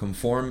possible,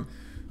 conform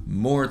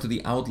more to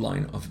the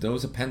outline of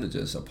those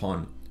appendages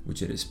upon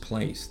which it is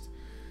placed.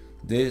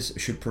 This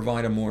should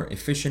provide a more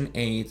efficient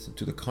aid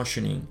to the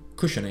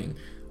cushioning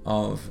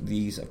of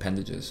these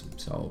appendages.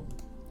 So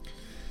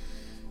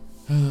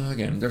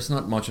again, there's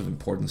not much of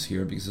importance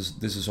here because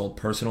this is all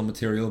personal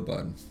material,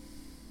 but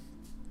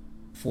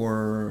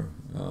for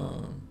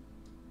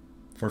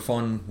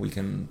fun we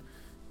can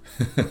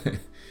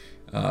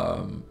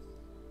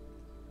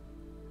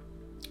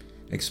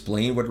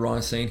explain what Ra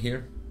is saying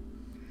here.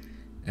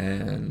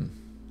 And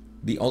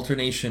the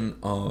alternation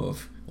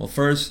of, well,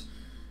 first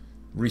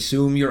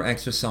resume your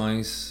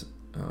exercise,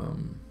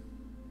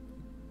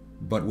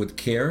 but with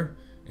care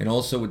and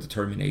also with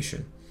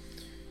determination.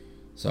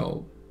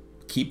 So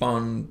keep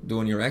on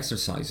doing your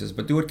exercises,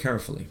 but do it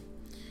carefully.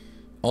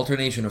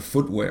 Alternation of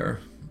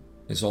footwear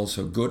is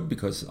also good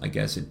because I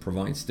guess it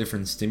provides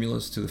different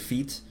stimulus to the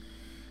feet.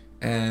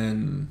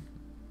 And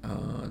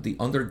the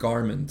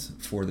undergarment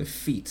for the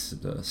feet,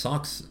 the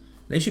socks,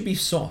 they should be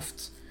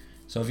soft.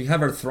 So if you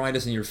have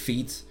arthritis in your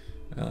feet,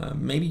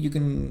 maybe you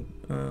can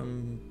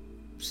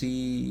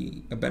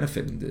see a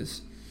benefit in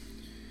this.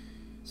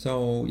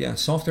 So yeah,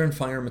 softer and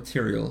finer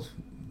material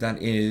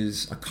that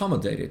is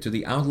accommodated to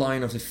the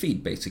outline of the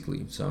feet,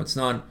 basically. So it's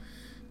not,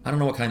 I don't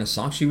know what kind of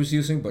sock she was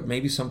using, but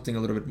maybe something a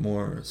little bit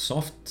more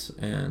soft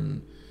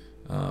and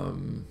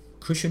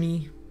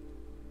cushiony.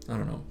 I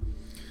don't know.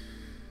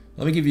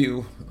 Let me give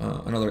you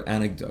another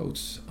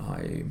anecdote.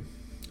 I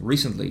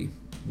recently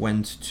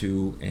went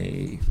to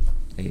a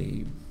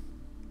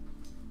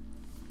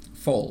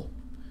fall.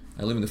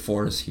 I live in the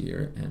forest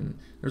here, and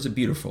there's a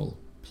beautiful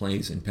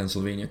place in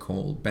Pennsylvania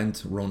called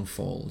Bent Run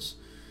Falls,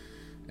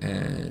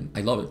 and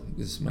I love it.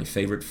 This is my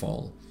favorite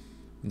fall.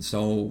 And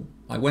so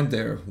I went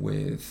there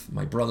with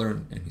my brother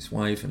and his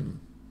wife and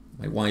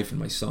my wife and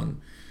my son,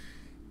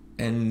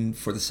 and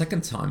for the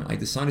second time I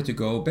decided to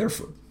go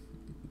barefoot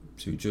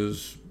to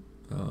just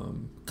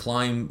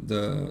climb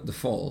the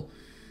fall,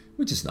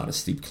 which is not a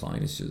steep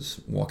climb, it's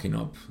just walking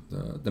up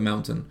the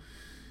mountain.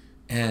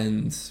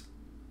 And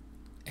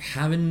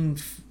having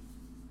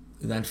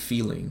that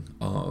feeling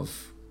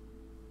of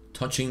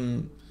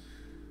touching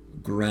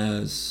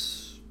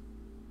grass,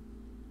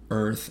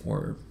 earth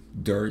or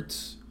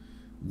dirt,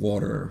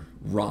 water,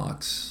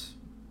 rocks,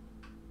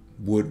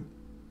 wood,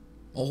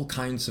 all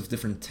kinds of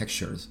different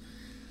textures,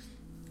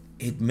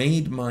 I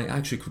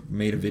actually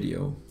made a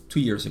video 2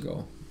 years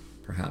ago,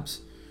 perhaps,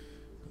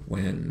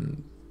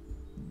 when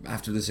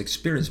after this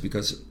experience,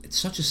 because it's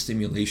such a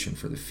stimulation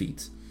for the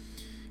feet.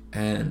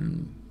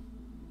 And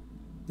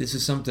this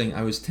is something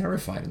I was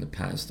terrified in the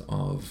past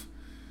of,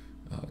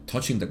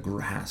 touching the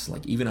grass,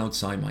 like even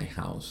outside my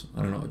house.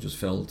 I don't know, I just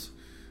felt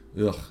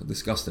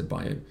disgusted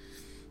by it.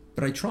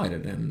 But I tried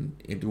it, and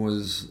it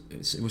was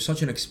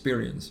such an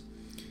experience.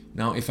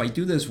 Now, if I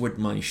do this with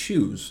my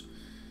shoes,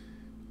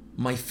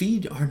 my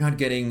feet are not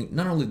getting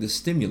not only the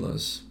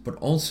stimulus, but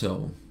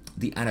also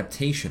the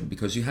adaptation,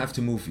 because you have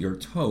to move your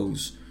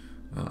toes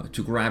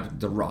to grab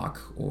the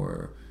rock,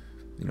 or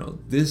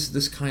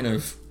this kind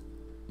of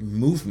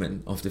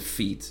movement of the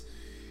feet.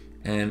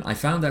 And I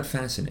found that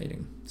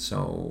fascinating.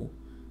 So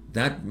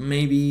that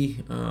may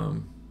be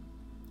an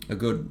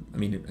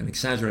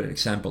exaggerated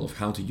example of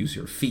how to use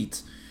your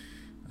feet.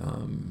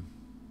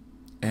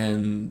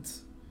 And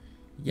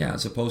yeah,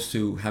 as opposed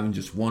to having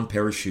just one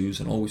pair of shoes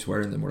and always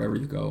wearing them wherever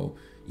you go,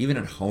 even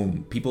at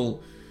home.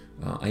 People,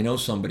 I know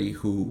somebody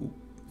who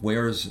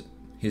wears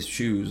his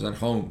shoes at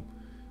home,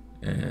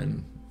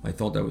 and I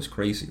thought that was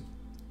crazy.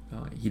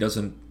 He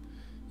doesn't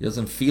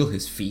feel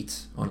his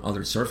feet on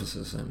other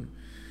surfaces, and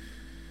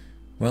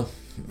well,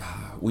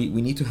 we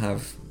need to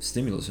have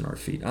stimulus in our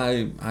feet.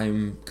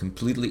 I'm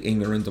completely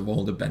ignorant of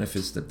all the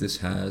benefits that this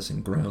has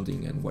in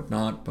grounding and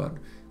whatnot, but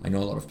I know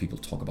a lot of people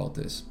talk about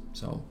this.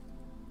 So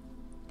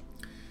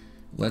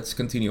let's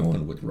continue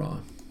on with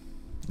Ra.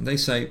 They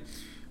say,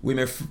 we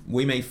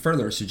may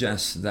further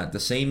suggest that the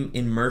same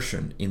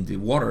immersion in the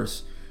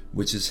waters,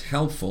 which is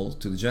helpful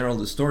to the general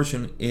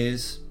distortion,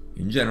 is,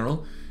 in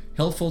general,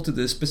 helpful to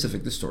this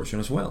specific distortion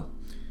as well.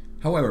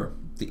 However,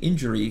 the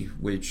injury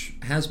which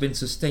has been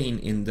sustained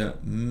in the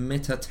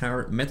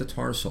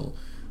metatarsal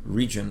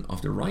region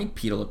of the right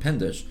pedal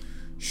appendage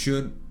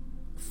should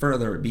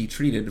further be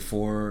treated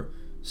for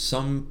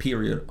some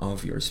period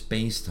of your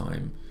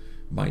space-time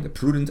by the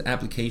prudent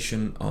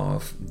application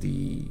of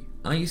the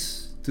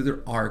ice to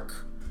the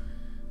arc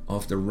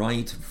of the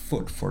right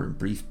foot for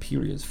brief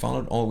periods,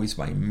 followed always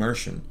by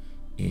immersion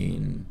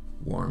in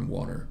warm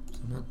water. So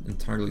I'm not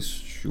entirely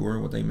sure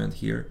what they meant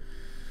here.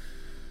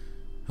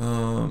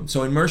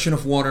 So immersion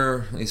of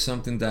water is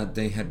something that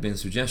they had been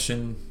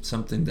suggesting,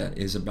 something that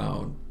is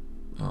about,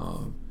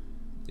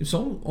 it's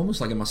almost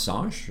like a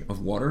massage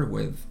of water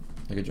with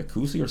like a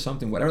jacuzzi or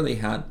something, whatever they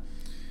had.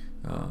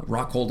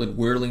 Ra called it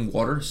whirling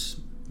waters,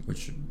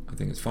 which I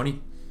think is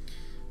funny.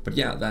 But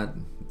yeah,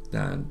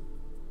 that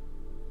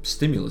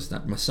stimulus,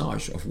 that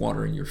massage of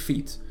water in your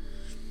feet.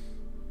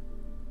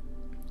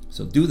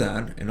 So do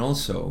that. And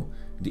also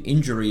the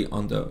injury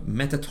on the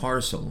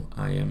metatarsal,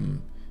 I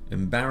am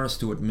embarrassed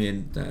to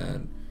admit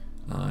that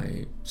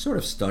I sort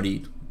of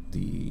studied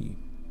the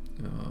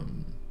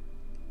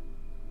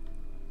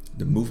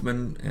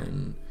movement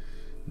and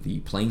the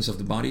planes of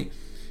the body,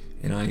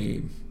 and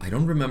I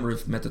don't remember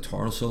if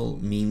metatarsal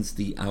means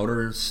the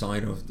outer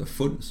side of the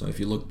foot. So if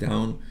you look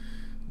down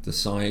the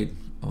side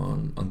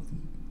on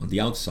the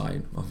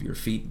outside of your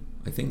feet,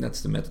 I think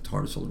that's the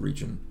metatarsal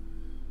region.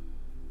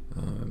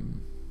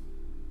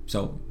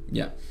 So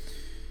yeah,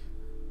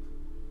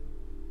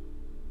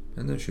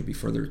 and then should be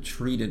further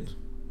treated.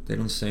 They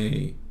don't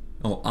say,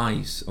 oh,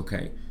 ice.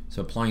 Okay,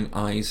 so applying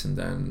ice and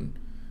then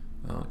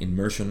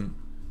immersion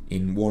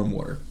in warm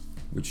water,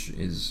 which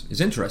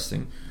is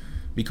interesting,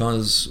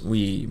 because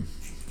me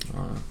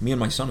and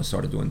my son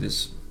started doing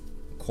this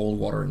cold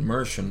water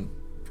immersion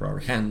for our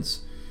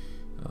hands.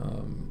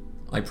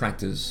 I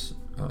practice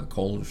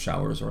cold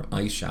showers or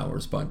ice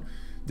showers, but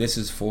this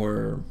is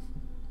for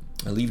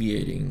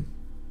alleviating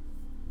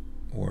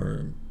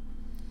or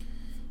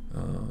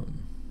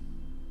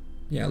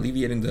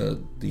alleviating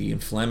the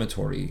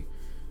inflammatory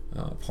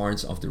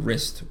parts of the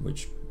wrist,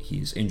 which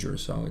he's injured.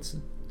 So it's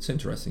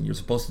interesting. You're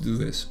supposed to do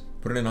this,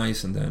 put it in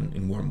ice and then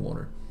in warm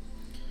water.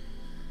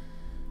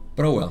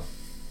 But oh well,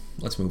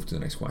 let's move to the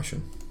next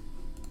question.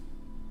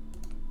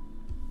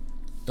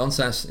 Don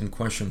says in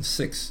question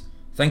 6,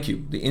 thank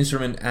you. The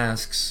instrument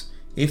asks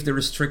if the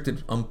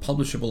restricted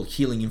unpublishable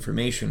healing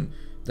information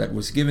that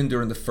was given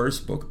during the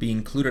first book be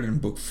included in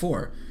book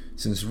 4,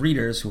 since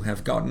readers who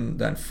have gotten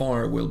that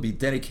far will be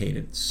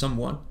dedicated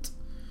somewhat.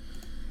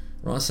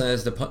 Ross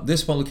says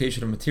this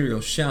publication of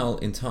material shall,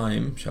 in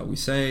time, shall we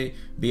say,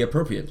 be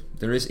appropriate.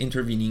 There is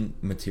intervening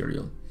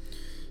material.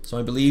 So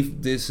I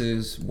believe this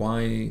is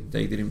why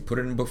they didn't put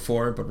it in book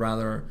 4, but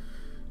rather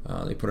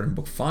they put it in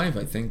book 5.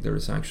 I think there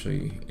is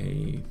actually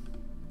a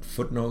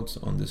footnote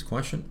on this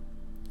question.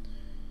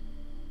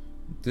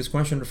 This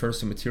question refers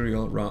to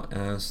material Ra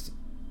asked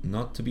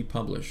not to be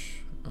published,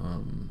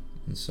 and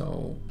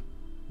so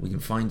we can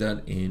find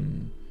that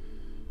in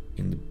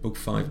the book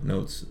 5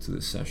 notes to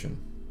this session.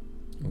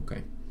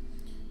 Okay.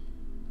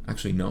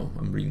 Actually, no,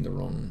 I'm reading the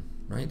wrong,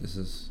 right? This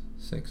is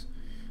 6.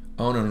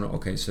 Oh, no.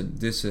 Okay, so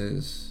this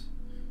is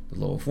the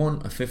Law of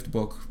One, a 5th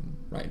book,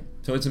 right?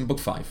 So it's in book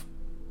 5,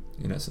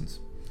 in essence.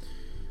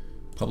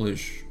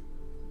 Published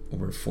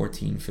over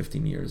 14,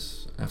 15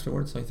 years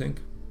afterwards, I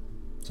think.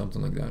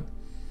 Something like that.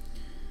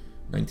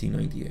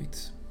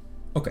 1998.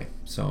 Okay,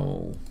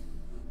 so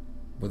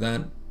with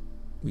that,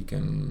 we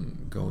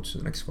can go to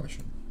the next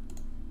question.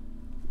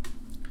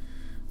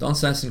 Don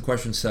says in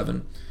question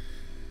 7,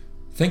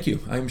 thank you.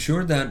 I'm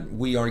sure that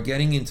we are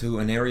getting into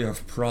an area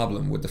of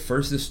problem with the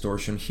first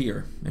distortion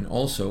here, and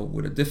also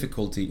with a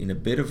difficulty in a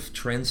bit of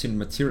transient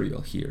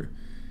material here.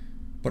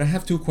 But I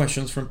have 2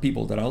 questions from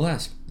people that I'll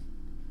ask,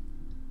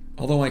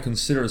 although I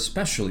consider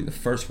especially the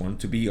first one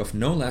to be of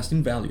no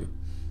lasting value.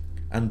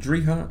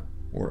 Andriha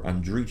or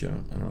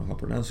Andrija, I don't know how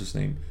to pronounce his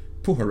name,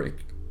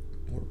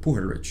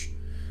 Puharich,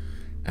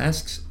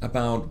 asks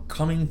about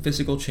coming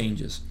physical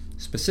changes,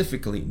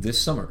 specifically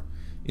this summer.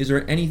 Is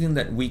there anything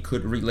that we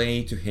could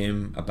relay to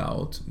him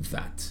about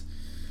that?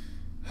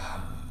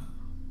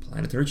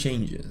 Planetary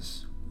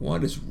changes.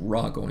 What is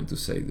Ra going to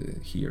say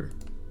here?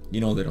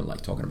 You know they don't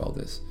like talking about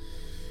this.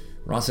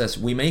 Ra says,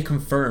 we may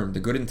confirm the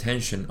good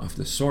intention of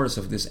the source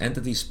of this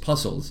entity's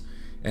puzzles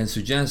and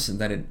suggest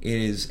that it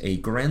is a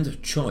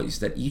grand choice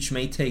that each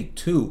may take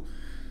to,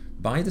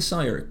 by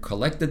desire,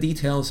 collect the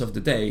details of the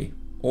day,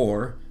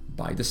 or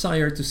by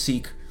desire to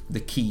seek the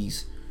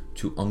keys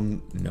to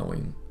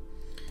unknowing.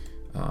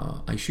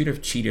 I should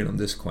have cheated on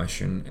this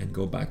question and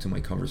go back to my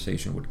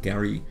conversation with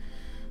Gary,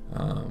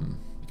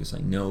 because I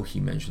know he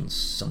mentioned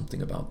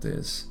something about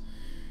this,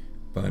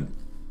 but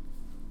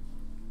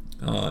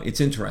it's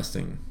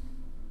interesting.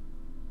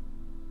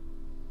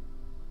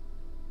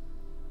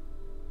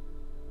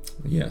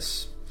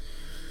 Yes.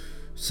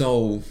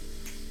 So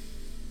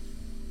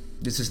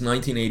this is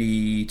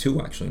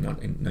 1982, actually,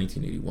 not in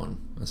 1981,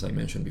 as I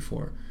mentioned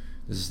before.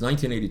 This is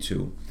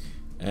 1982,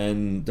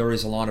 and there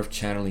is a lot of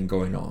channeling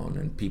going on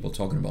and people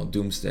talking about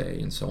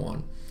doomsday and so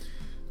on.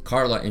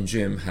 Carla and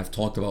Jim have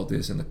talked about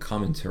this in the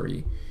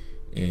commentary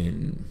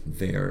in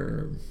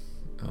their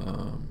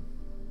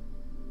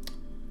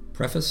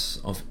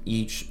preface of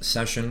each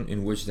session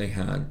in which they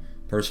had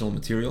personal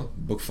material,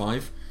 book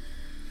 5.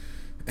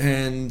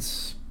 And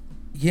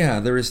yeah,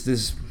 there is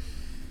this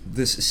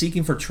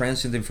seeking for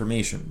transient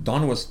information.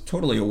 Don was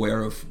totally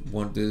aware of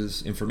what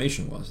this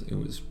information was. It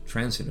was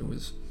transient, it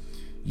was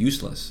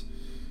useless,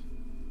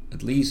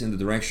 at least in the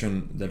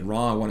direction that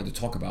Ra wanted to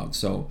talk about.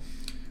 So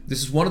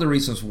this is one of the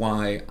reasons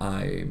why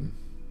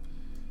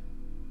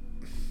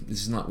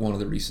this is not one of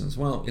the reasons,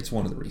 well, it's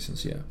one of the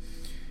reasons, yeah,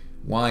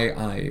 why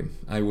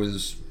I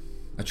was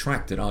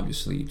attracted,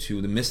 obviously,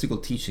 to the mystical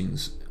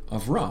teachings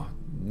of Ra.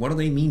 What do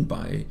they mean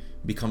by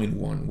becoming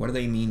one? What do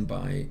they mean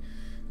by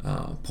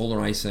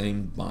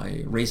polarizing,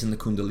 by raising the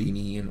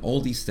Kundalini, and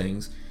all these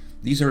things?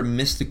 These are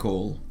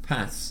mystical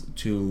paths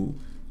to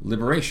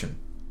liberation,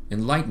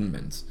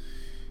 enlightenment.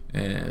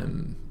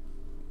 And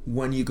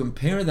when you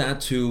compare that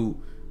to,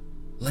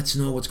 let's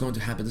know what's going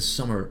to happen this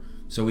summer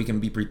so we can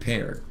be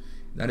prepared,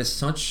 that is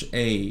such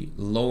a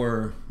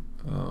lower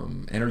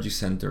energy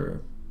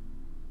center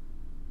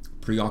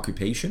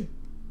preoccupation.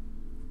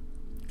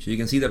 So you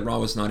can see that Ra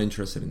was not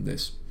interested in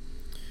this.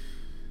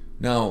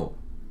 Now,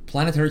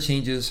 planetary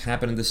changes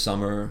happen in the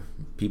summer,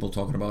 people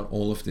talking about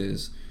all of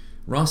this.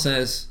 Ra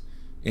says,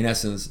 in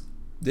essence,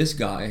 this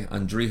guy,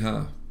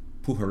 Andrija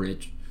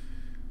Puharich,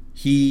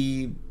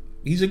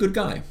 he's a good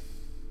guy.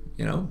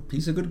 You know,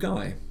 he's a good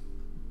guy.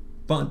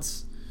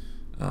 But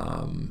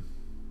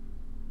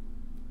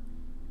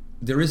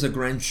there is a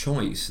grand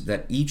choice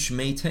that each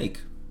may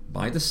take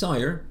by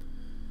desire.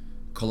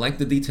 Collect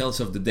the details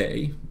of the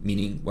day,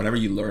 meaning whatever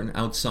you learn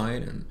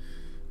outside, and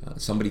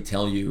somebody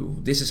tell you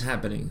this is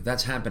happening,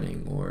 that's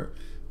happening, or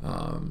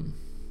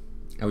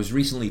I was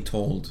recently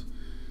told,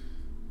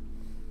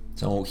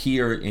 so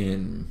here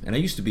and I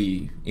used to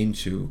be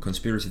into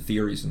conspiracy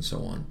theories and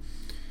so on,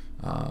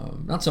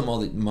 not so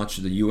much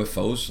the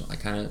UFOs. I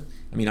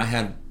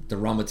had the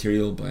raw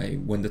material by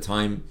when the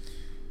time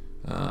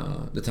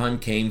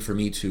came for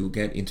me to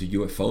get into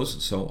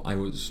UFOs, so I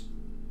was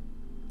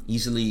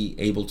easily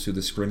able to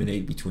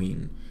discriminate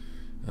between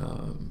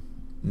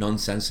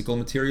nonsensical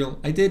material.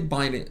 I did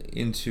buy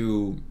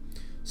into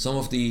some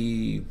of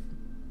the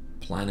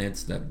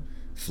planets that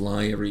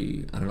fly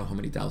every, I don't know how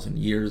many thousand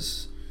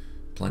years,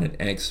 Planet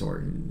X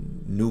or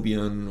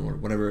Nubian or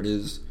whatever it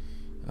is,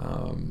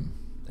 and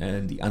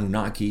the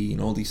Anunnaki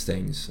and all these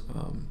things.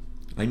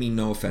 I mean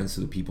no offense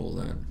to the people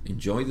that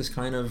enjoy this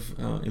kind of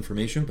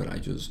information, but I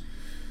just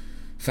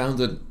found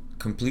it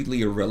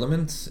completely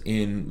irrelevant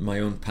in my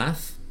own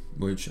path,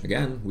 which,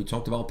 again, we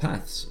talked about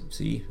paths.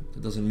 See,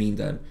 that doesn't mean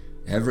that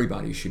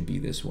everybody should be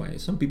this way.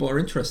 Some people are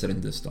interested in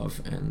this stuff,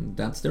 and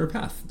that's their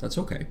path. That's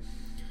okay.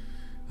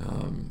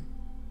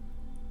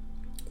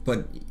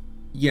 But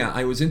yeah,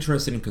 I was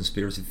interested in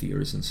conspiracy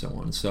theories and so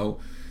on. So,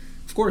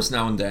 of course,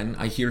 now and then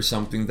I hear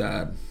something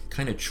that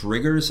kind of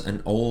triggers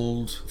an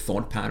old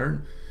thought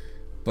pattern,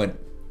 but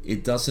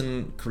it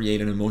doesn't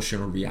create an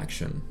emotional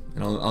reaction.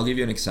 And I'll give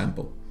you an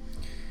example.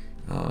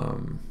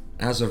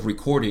 As of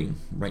recording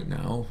right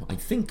now, I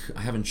think,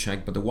 I haven't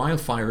checked, but the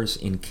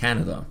wildfires in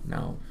Canada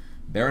now,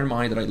 bear in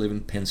mind that I live in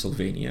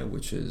Pennsylvania,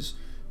 which is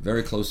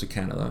very close to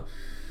Canada,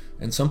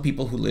 and some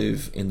people who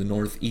live in the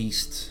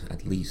Northeast,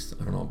 at least,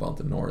 I don't know about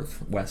the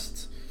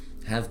Northwest,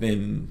 have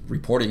been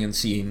reporting and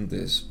seeing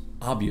this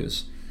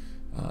obvious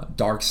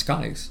dark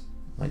skies.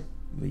 Like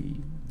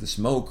the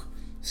smoke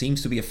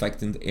seems to be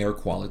affecting the air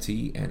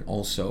quality, and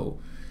also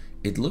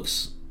it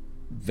looks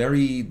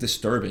very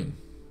disturbing.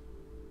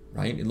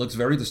 Right? It looks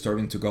very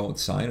disturbing to go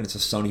outside, and it's a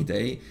sunny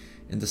day,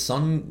 and the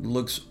sun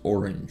looks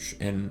orange,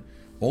 and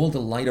all the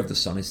light of the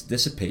sun is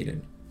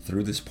dissipated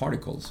through these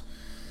particles.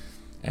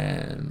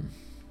 And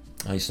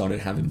I started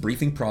having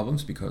breathing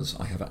problems because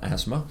I have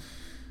asthma,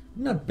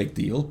 not big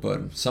deal,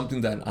 but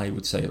something that I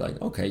would say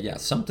like, okay, yeah,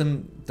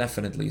 something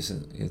definitely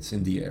it's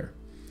in the air.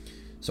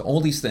 So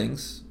all these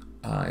things,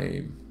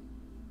 I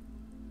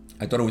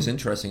thought it was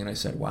interesting, and I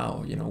said,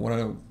 wow,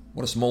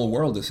 what a small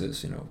world this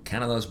is.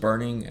 Canada's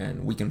burning,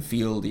 and we can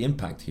feel the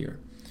impact here.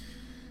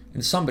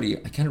 And somebody,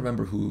 I can't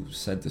remember who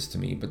said this to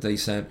me, but they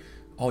said,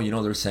 oh,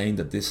 they're saying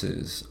that this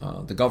is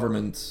the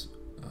government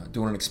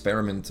doing an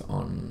experiment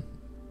on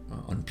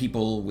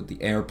people with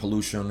the air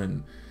pollution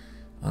and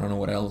I don't know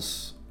what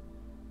else.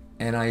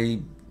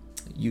 And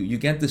you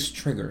get this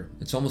trigger.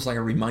 It's almost like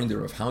a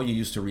reminder of how you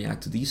used to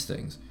react to these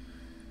things.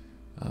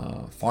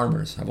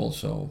 Farmers have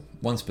also,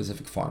 one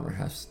specific farmer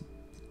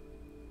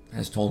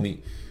has told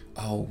me,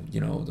 oh,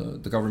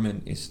 the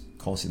government is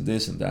causing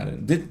this and that.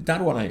 And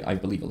that one I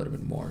believe a little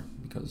bit more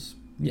because,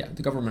 yeah,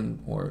 the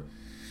government or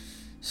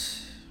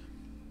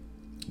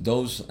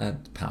those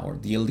at power,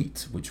 the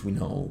elite, which we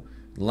know,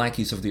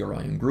 lackeys of the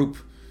Orion group,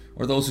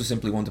 or those who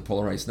simply want to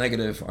polarize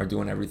negative, are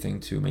doing everything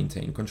to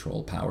maintain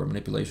control, power,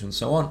 manipulation,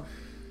 so on.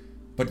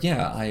 But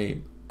yeah,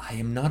 I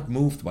am not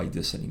moved by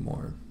this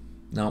anymore.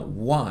 Now,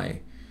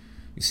 why?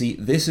 You see,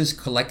 this is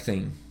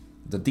collecting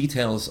the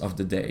details of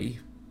the day,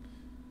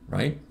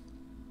 right?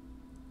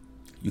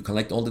 You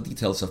collect all the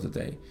details of the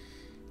day.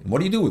 And what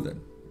do you do with it?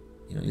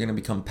 You're going to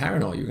become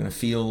paranoid. You're going to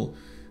feel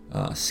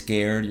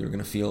scared. You're going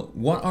to feel,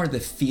 what are the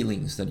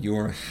feelings that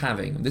you're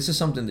having? And this is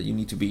something that you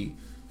need to be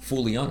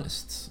fully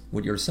honest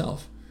with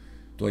yourself.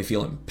 Do I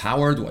feel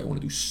empowered? Do I want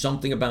to do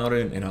something about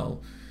it? And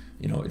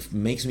it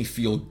makes me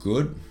feel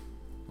good,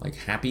 like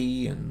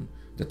happy and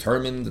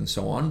determined and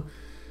so on.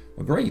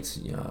 Well, great.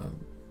 Yeah.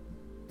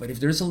 But if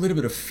there's a little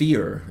bit of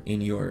fear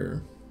in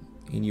your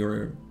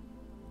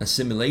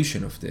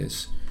assimilation of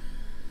this,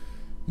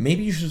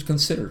 maybe you should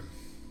consider.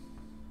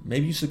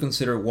 Maybe you should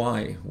consider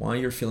why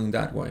you're feeling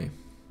that way.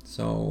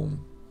 So,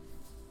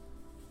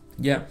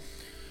 yeah,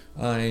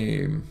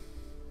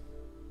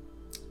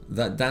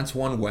 that's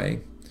one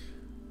way.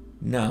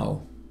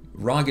 Now,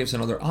 Ra gives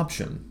another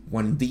option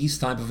when these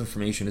type of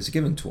information is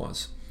given to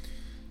us.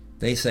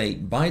 They say,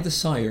 by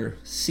desire,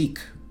 seek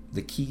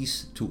the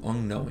keys to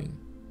unknowing.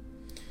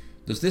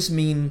 Does this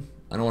mean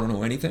I don't want to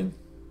know anything?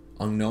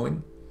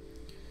 Unknowing?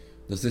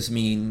 Does this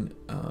mean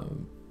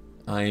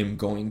I am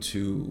going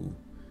to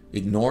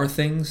ignore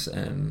things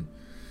and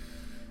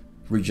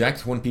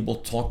reject when people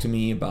talk to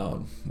me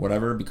about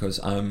whatever because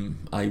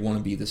I want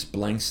to be this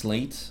blank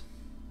slate?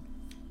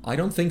 I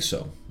don't think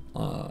so.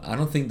 I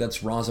don't think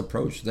that's Ra's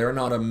approach. They're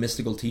not a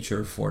mystical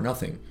teacher for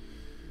nothing.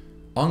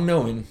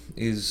 Unknowing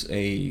is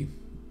a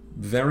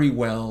very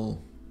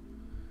well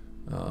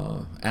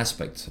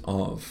aspect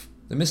of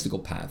the mystical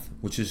path,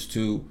 which is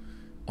to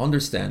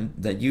understand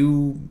that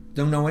you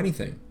don't know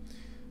anything.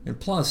 And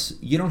plus,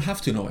 you don't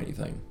have to know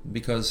anything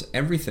because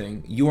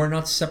everything, you are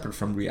not separate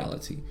from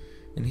reality.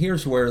 And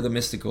here's where the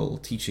mystical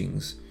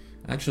teachings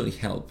actually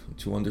help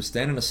to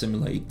understand and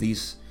assimilate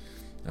this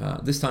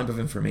type of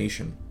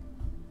information.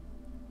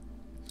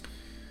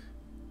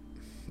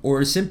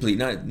 Or simply,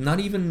 not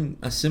even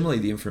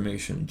assimilate the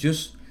information,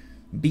 just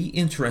be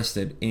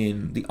interested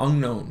in the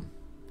unknown.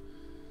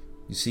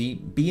 You see,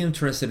 be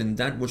interested in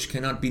that which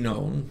cannot be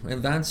known,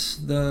 and that's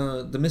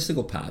the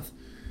mystical path.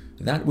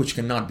 That which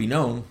cannot be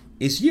known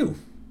is you.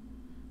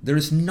 There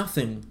is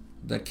nothing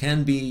that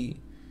can be,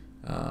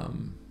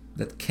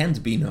 that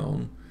can't be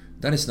known,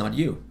 that is not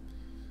you.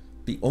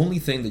 The only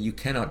thing that you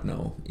cannot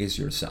know is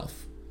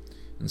yourself.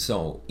 And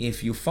so,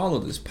 if you follow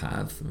this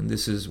path, and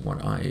this is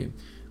what I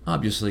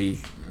obviously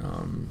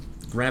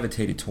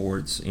gravitated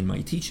towards in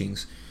my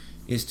teachings,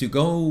 is to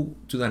go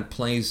to that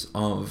place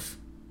of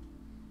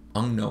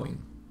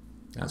unknowing.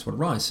 That's what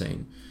Ra is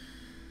saying.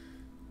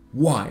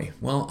 Why?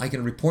 Well, I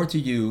can report to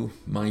you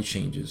my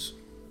changes.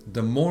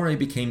 The more I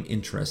became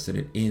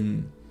interested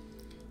in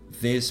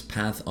this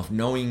path of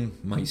knowing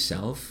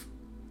myself,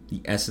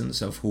 the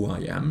essence of who I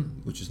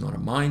am, which is not a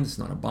mind, it's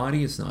not a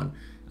body, it's not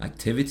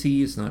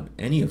activity, it's not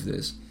any of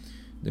this.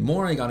 The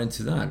more I got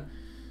into that,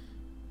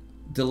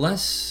 the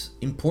less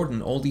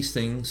important all these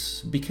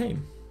things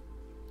became.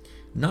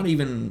 Not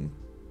even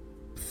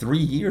 3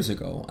 years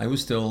ago, I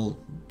was still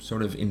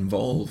sort of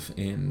involved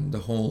in the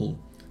whole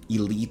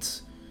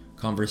elite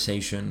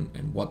conversation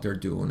and what they're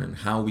doing and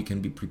how we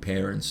can be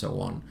prepared and so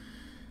on.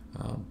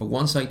 But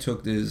once I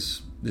took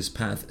this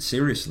path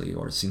seriously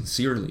or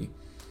sincerely,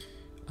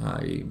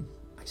 I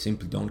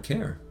simply don't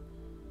care.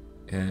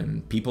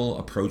 And people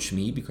approach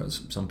me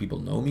because some people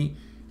know me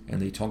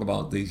and they talk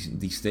about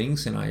these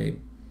things, and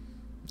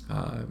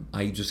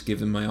I just give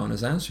them my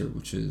honest answer,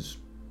 which is,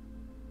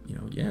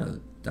 yeah,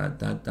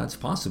 that's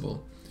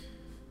possible.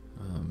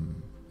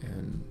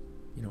 And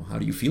how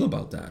do you feel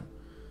about that?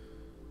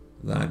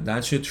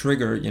 That should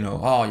trigger,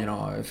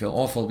 I feel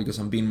awful because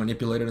I'm being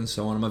manipulated and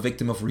so on. I'm a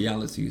victim of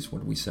reality is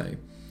what we say.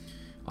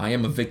 I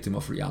am a victim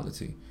of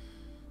reality.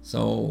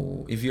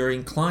 So if you're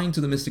inclined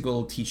to the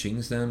mystical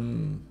teachings,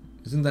 then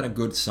isn't that a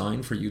good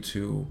sign for you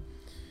to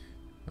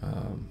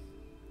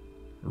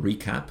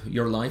recap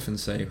your life and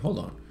say, hold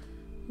on,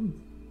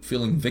 I'm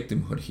feeling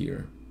victimhood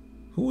here.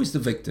 Who is the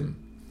victim?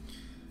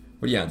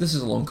 But yeah, this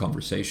is a long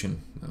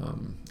conversation.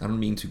 I don't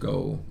mean to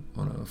go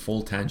on a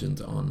full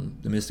tangent on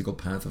the mystical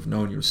path of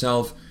knowing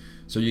yourself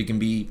so you can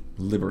be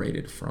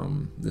liberated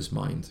from this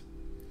mind.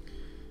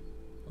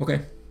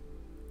 Okay.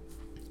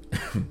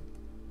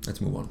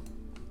 Let's move on.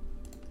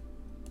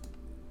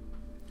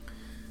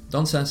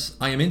 Don says,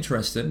 I am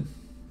interested.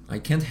 I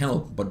can't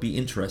help but be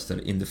interested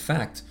in the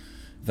fact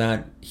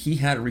that he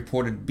had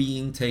reported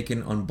being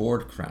taken on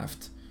board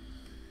craft.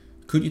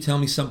 Could you tell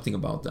me something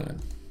about that?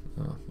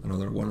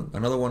 Another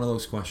one of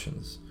those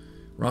questions.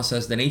 Ross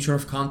says, the nature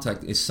of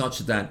contact is such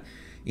that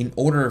in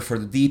order for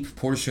the deep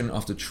portion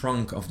of the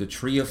trunk of the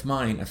tree of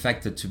mind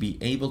affected to be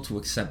able to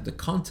accept the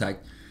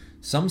contact,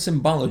 some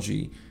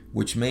symbology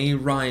which may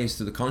rise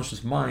to the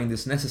conscious mind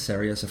is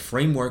necessary as a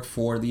framework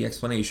for the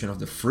explanation of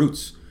the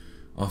fruits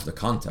of the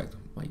contact.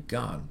 My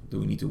God, do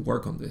we need to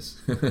work on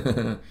this?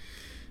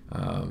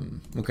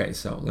 Okay,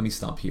 so let me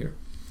stop here.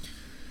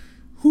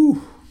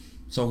 Whew.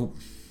 So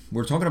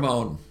we're talking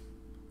about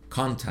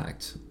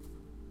contact.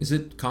 Is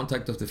it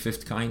contact of the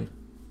fifth kind?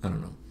 I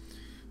don't know.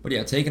 But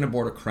yeah, taken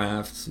aboard a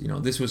craft,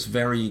 this was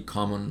very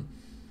common.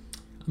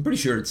 I'm pretty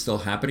sure it's still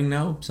happening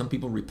now. Some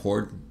people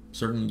report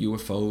certain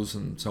UFOs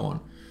and so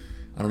on.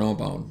 I don't know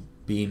about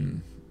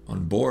being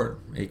on board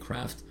a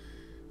craft.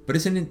 But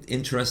isn't it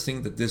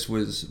interesting that this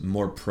was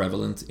more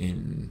prevalent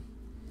in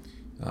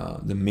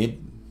the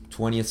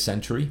mid-20th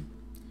century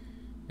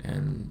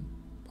and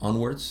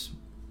onwards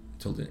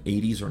till the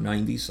 80s or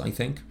 90s, I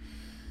think.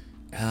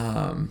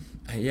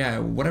 Yeah,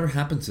 whatever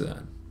happened to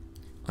that?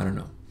 I don't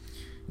know.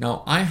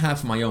 Now, I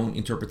have my own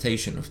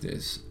interpretation of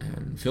this,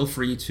 and feel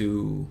free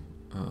to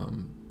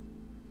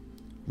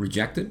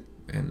reject it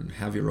and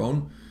have your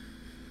own.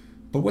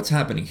 But what's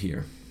happening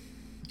here?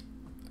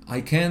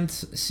 I can't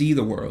see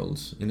the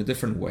world in a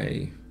different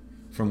way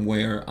from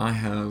where I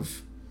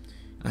have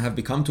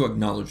become to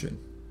acknowledge it.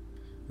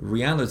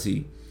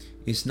 Reality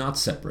is not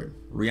separate.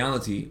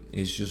 Reality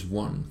is just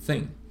one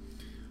thing.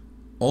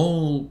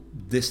 All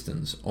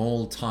distance,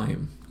 all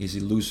time is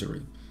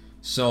illusory.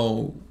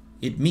 So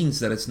it means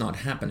that it's not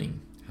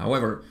happening.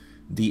 However,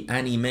 the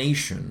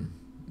animation,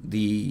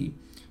 the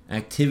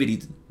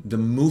activity, the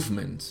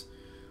movement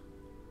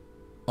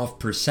of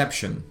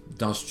perception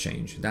does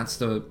change. That's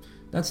the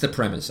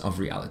premise of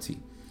reality.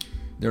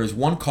 There is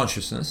one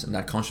consciousness, and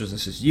that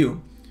consciousness is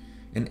you,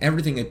 and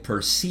everything it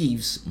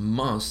perceives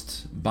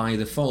must, by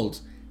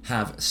default,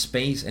 have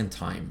space and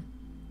time.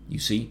 You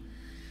see?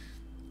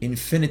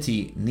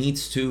 Infinity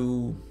needs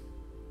to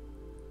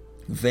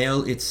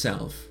veil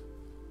itself.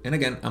 And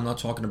again, I'm not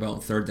talking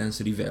about third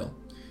density veil.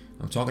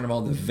 I'm talking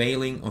about the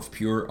veiling of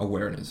pure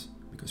awareness.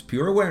 Because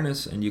pure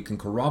awareness, and you can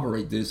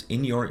corroborate this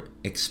in your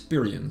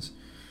experience,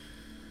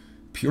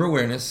 pure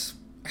awareness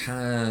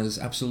has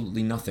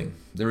absolutely nothing.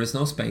 There is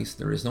no space,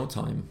 there is no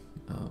time.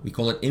 We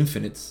call it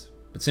infinite,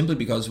 but simply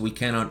because we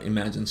cannot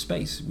imagine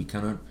space. We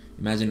cannot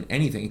imagine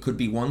anything. It could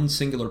be one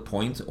singular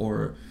point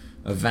or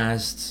a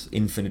vast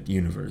infinite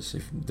universe,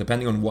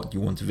 depending on what you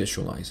want to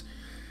visualize.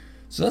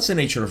 So that's the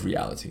nature of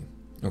reality.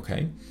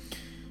 Okay?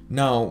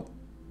 Now,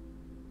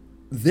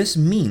 this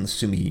means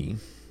to me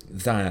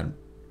that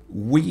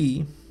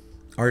we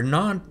are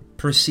not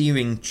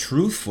perceiving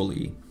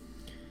truthfully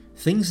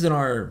things that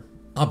are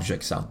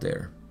objects out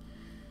there.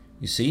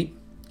 You see,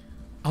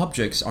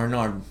 objects are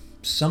not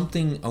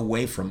something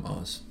away from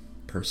us.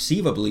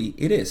 Perceivably,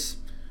 it is.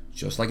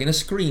 Just like in a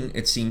screen,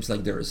 it seems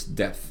like there is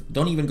depth.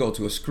 Don't even go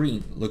to a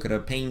screen. Look at a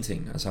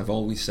painting, as I've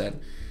always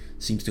said,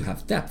 seems to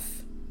have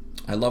depth.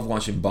 I love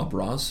watching Bob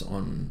Ross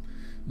on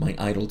my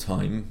idle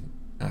time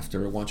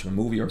after watching a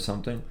movie or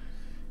something.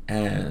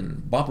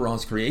 And Bob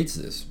Ross creates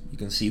this. You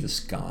can see the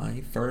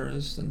sky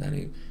first, and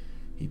then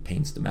he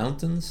paints the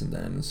mountains, and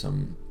then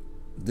some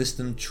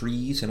distant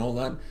trees and all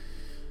that.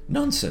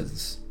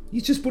 Nonsense.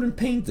 He's just putting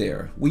paint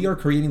there. We are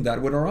creating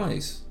that with our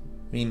eyes.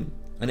 I mean,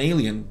 an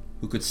alien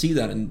who could see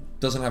that and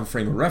doesn't have a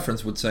frame of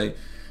reference would say,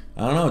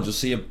 I don't know, just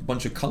see a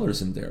bunch of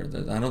colors in there.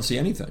 I don't see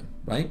anything,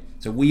 right?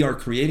 So we are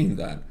creating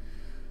that.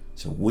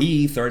 So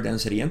we, third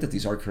density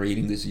entities, are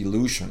creating this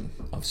illusion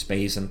of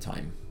space and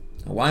time.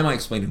 Now, why am I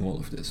explaining all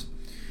of this?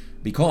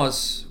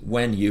 Because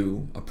when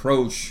you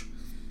approach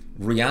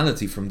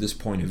reality from this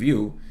point of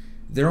view,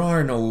 there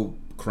are no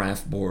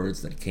craft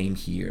boards that came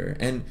here.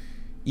 And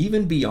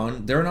even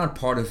beyond, they're not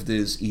part of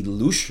this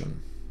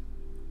illusion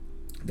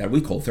that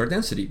we call third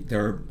density.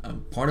 They're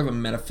part of a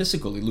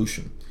metaphysical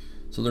illusion.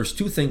 So there's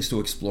two things to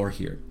explore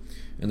here.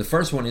 And the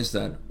first one is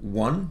that,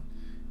 one,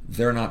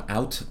 they're not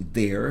out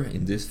there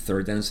in this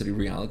third density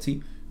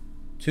reality.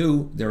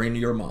 Two, they're in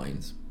your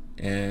mind.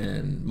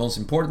 And most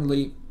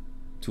importantly,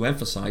 to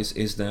emphasize,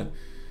 is that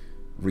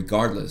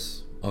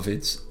regardless of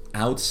its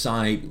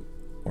outside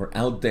or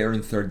out there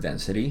in third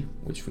density,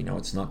 which we know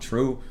it's not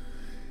true,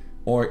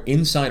 or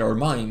inside our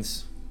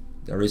minds,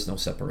 there is no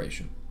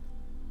separation.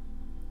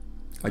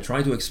 I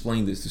tried to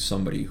explain this to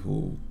somebody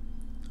who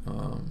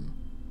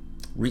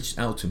reached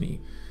out to me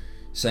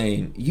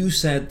saying, you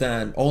said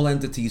that all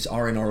entities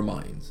are in our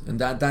minds, and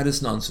that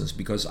is nonsense,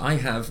 because I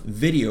have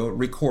video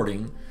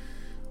recording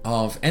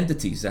of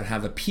entities that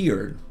have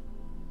appeared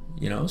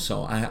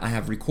So I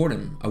have recorded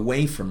them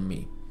away from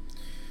me.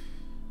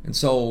 And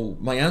so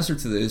my answer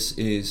to this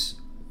is,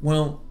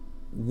 well,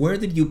 where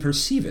did you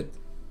perceive it?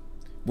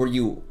 Were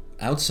you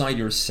outside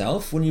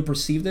yourself when you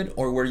perceived it,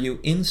 or were you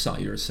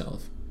inside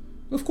yourself?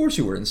 Of course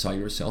you were inside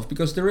yourself,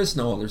 because there is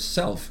no other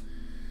self.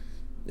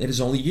 It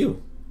is only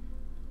you.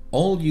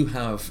 All you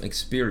have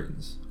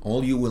experienced,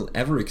 all you will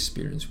ever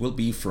experience, will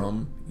be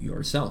from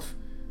yourself,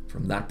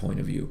 from that point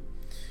of view.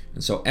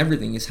 And so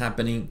everything is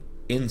happening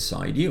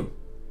inside you.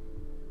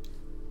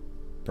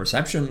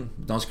 Perception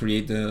does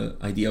create the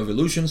idea of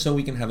illusion, so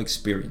we can have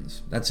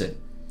experience. That's it.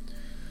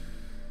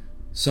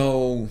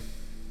 So,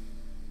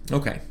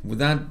 okay, with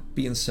that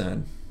being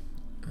said,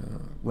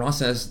 Ra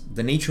says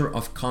the nature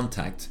of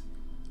contact,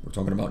 we're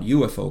talking about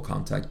UFO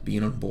contact,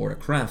 being on board a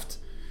craft.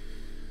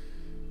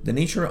 The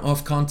nature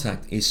of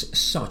contact is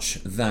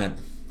such that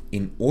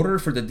in order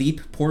for the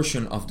deep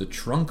portion of the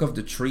trunk of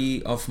the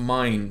tree of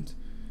mind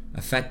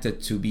affected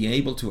to be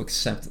able to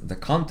accept the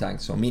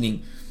contact, so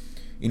meaning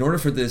in order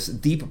for this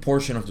deep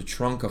portion of the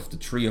trunk of the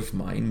tree of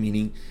mind,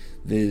 meaning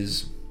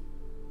the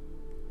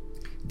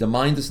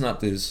mind is not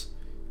this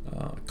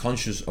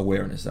conscious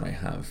awareness that I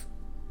have,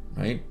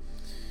 right?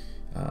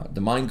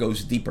 The mind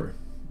goes deeper,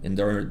 and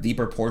there are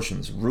deeper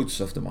portions, roots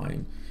of the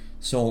mind.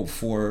 So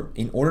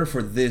in order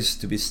for this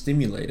to be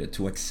stimulated,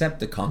 to accept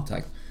the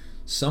contact,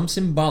 some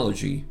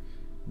symbology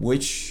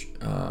which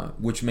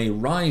may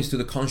rise to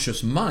the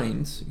conscious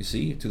mind, you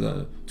see,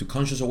 to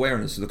conscious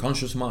awareness, to the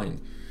conscious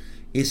mind,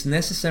 is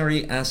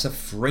necessary as a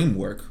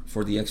framework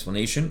for the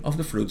explanation of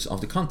the fruits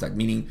of the contact.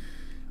 Meaning,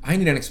 I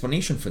need an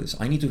explanation for this.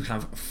 I need to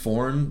have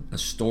form, a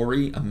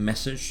story, a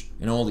message,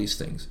 and all these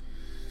things.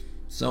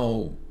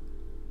 So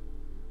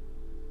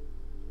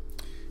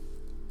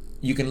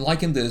you can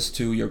liken this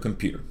to your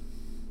computer,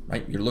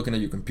 right? You're looking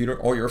at your computer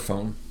or your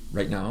phone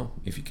right now,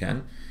 if you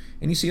can,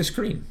 and you see a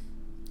screen.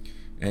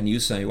 And you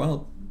say,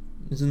 well,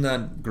 isn't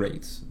that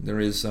great? There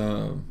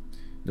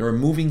are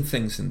moving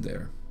things in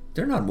there.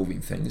 They're not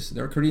moving things.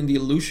 They're creating the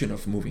illusion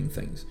of moving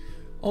things.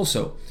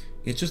 Also,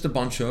 it's just a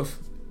bunch of,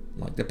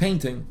 like the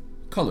painting,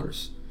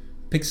 colors,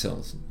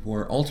 pixels, who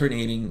are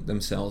alternating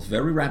themselves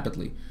very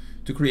rapidly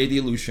to create the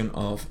illusion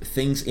of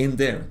things in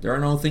there. There are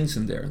no things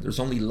in there. There's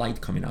only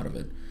light coming out of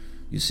it.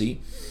 You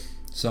see?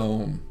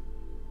 So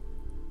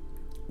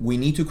we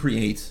need to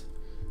create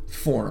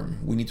form.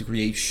 We need to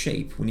create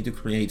shape. We need to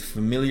create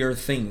familiar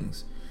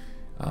things.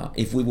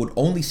 If we would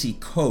only see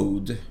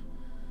code,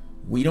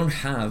 we don't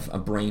have a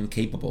brain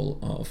capable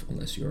of,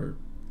 unless you're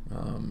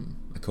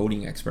a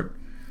coding expert.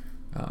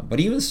 But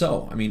even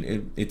so, I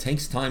mean, it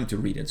takes time to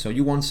read it. So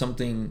you want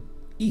something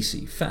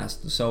easy,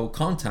 fast. So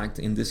contact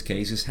in this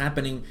case is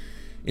happening.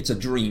 It's a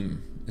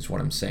dream, is what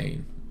I'm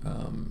saying.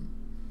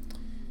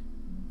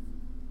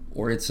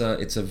 Or it's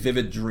a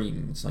vivid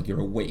dream. It's like you're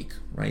awake,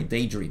 right?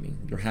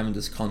 Daydreaming. You're having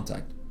this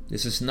contact.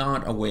 This is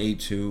not a way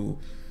to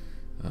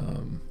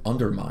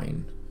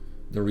undermine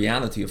the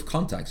reality of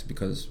contacts,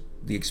 because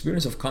the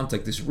experience of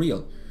contact is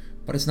real,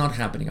 but it's not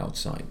happening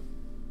outside.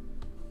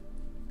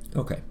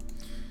 Okay,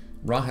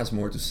 Ra has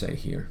more to say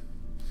here.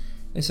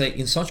 They say,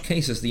 in such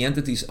cases, the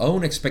entity's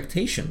own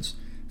expectations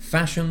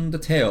fashion the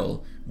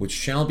tale which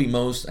shall be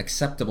most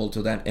acceptable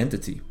to that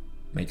entity.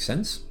 Make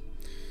sense?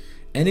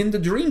 And in the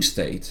dream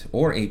state,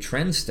 or a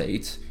trance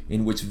state,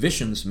 in which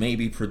visions may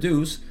be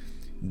produced,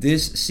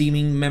 this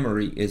seeming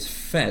memory is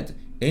fed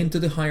into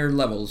the higher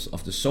levels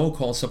of the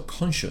so-called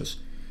subconscious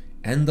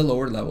and the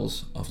lower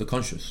levels of the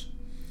conscious.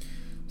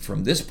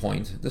 From this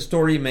point, the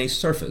story may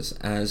surface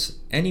as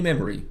any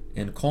memory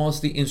and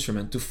cause the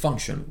instrument to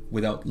function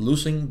without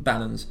losing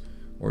balance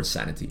or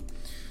sanity.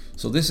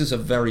 So this is a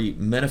very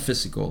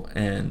metaphysical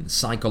and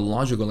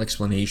psychological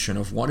explanation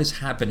of what is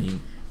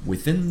happening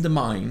within the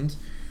mind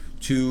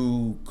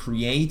to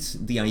create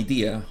the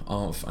idea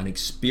of an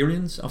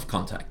experience of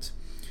contact.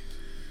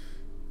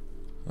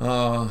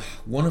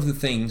 One of the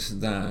things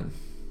that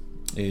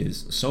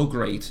is so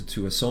great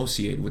to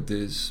associate with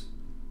this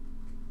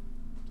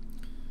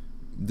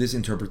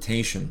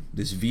interpretation,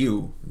 this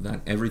view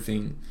that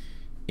everything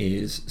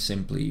is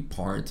simply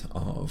part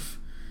of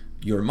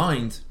your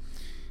mind,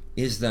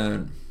 is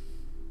that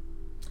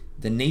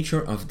the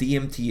nature of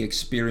DMT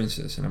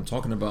experiences, and I'm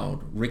talking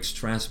about Rick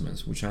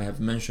Strassman, which I have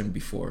mentioned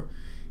before,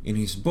 in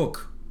his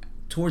book,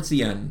 towards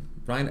the end,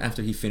 right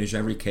after he finished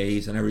every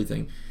case and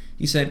everything,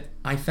 he said,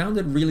 I found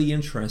it really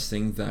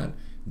interesting that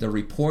the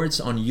reports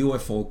on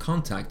UFO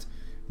contact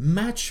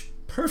match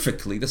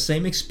perfectly the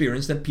same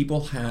experience that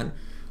people had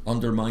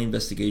under my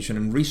investigation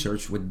and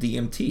research with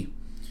DMT.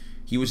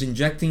 He was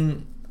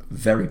injecting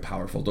very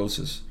powerful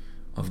doses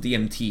of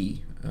DMT,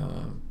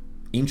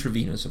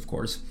 intravenous, of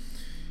course,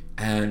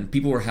 and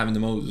people were having the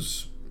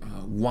most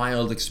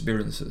wild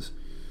experiences.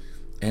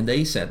 And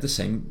they said the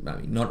same, I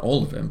mean, not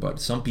all of them,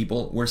 but some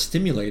people were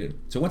stimulated.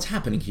 So what's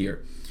happening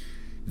here?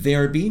 They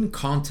are being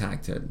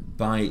contacted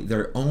by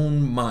their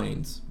own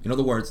minds. In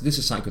other words, this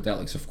is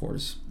psychedelics, of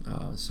course.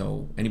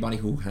 So anybody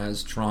who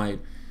has tried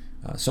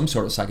some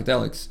sort of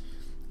psychedelics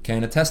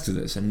can attest to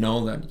this and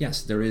know that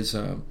yes, there's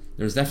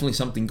definitely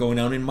something going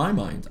on in my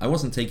mind. I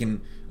wasn't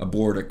taking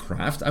aboard a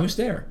craft, I was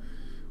there.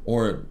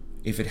 Or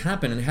if it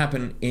happened, it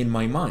happened in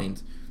my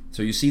mind.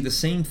 So you see, the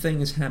same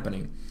thing is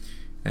happening.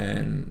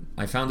 And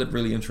I found it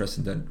really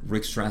interesting that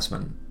Rick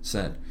Strassman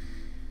said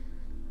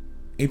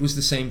it was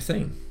the same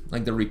thing,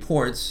 like the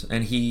reports,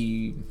 and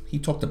he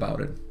talked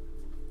about it.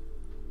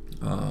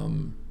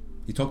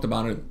 He talked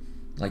about it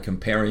like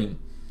comparing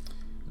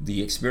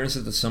the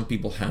experiences that some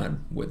people had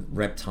with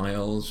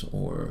reptiles,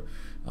 or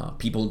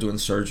people doing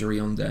surgery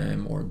on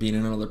them, or being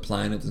on another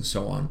planet and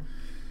so on.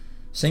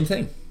 Same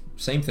thing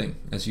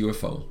as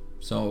UFO.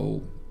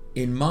 So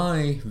in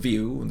my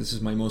view, and this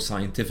is my most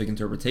scientific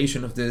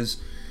interpretation of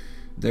this,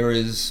 there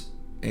is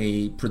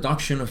a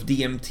production of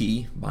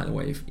DMT. By the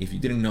way, if you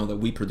didn't know that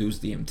we produce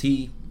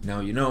DMT, now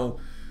you know.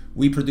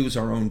 We produce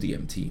our own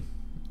DMT.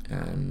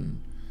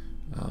 And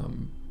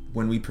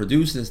when we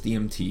produce this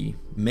DMT,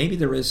 maybe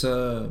there is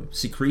a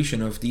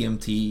secretion of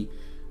DMT.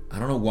 I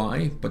don't know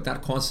why, but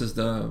that causes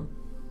a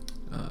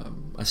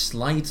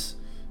slight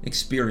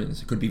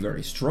experience. It could be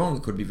very strong,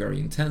 it could be very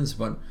intense,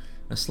 but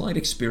a slight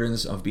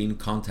experience of being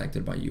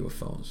contacted by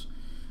UFOs.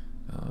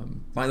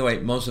 By the way,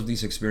 most of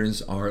these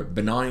experiences are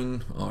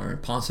benign, are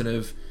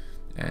positive,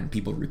 and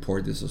people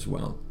report this as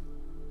well.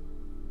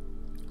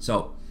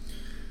 So,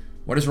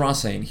 what is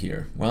Ross saying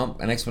here? Well,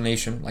 an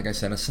explanation, like I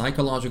said, a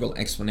psychological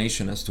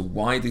explanation as to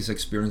why these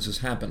experiences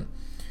happen.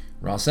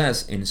 Ross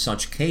says, in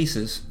such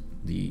cases,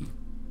 the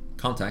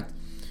contact,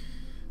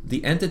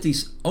 the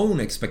entity's own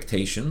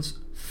expectations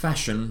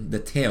fashion the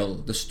tale,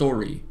 the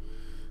story,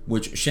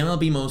 which shall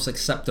be most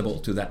acceptable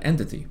to that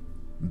entity.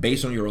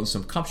 Based on your own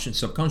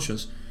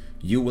subconscious,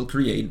 you will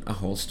create a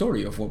whole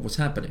story of what was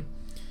happening.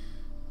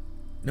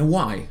 Now,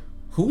 why?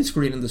 Who is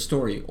creating the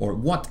story, or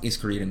what is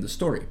creating the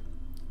story?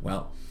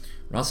 Well,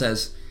 Ross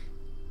says,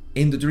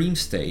 in the dream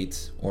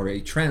state, or a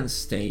trance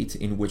state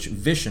in which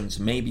visions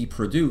may be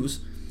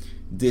produced,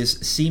 this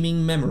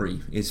seeming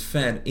memory is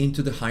fed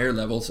into the higher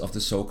levels of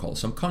the so-called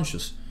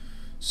subconscious.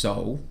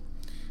 So,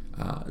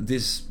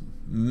 this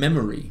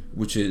memory,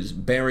 which is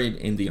buried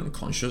in the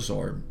unconscious,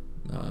 or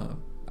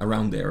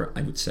around there,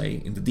 I would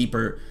say, in the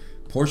deeper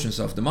portions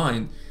of the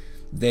mind,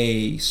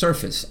 they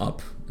surface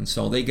up, and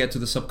so they get to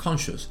the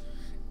subconscious,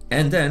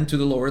 and then to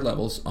the lower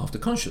levels of the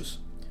conscious.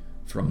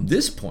 From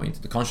this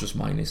point, the conscious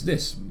mind is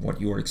this,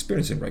 what you are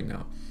experiencing right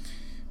now,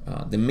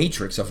 the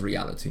matrix of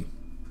reality.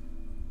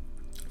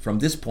 From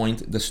this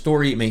point, the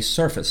story may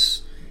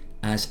surface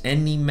as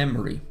any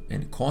memory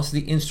and cause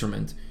the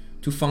instrument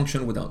to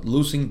function without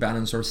losing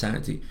balance or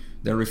sanity.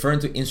 They're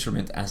referring to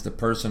instrument as the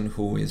person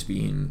who is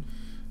being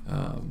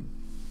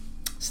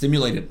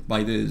stimulated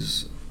by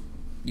this,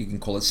 you can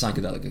call it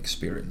psychedelic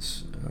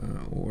experience,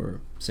 or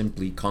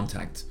simply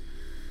contact.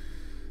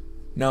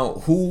 Now,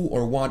 who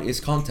or what is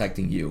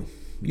contacting you?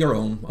 Your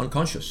own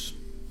unconscious.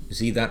 You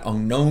see, that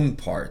unknown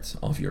part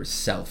of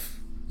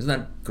yourself. Isn't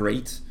that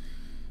great?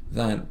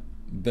 That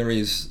there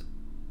is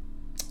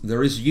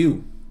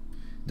you.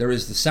 There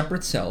is the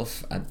separate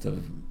self at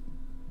the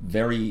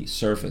very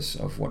surface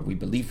of what we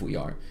believe we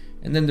are.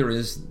 And then there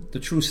is the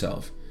true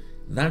self.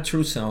 That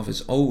true self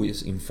is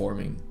always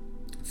informing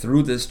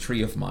through this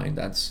tree of mind.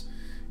 That's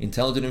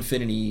intelligent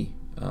infinity,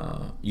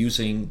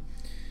 using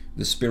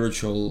the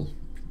spiritual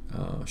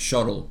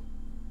shuttle,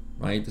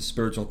 right? The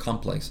spiritual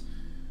complex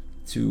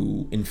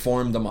to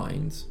inform the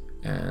mind,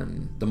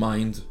 and the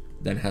mind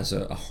then has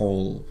a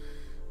whole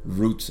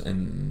root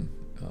and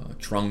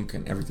trunk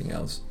and everything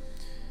else.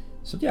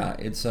 So yeah,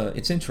 it's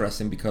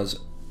interesting, because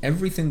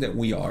everything that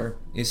we are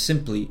is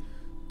simply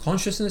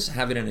consciousness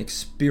having an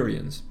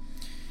experience,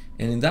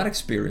 and in that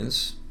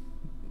experience,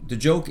 the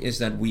joke is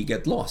that we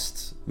get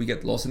lost. We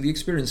get lost in the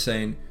experience,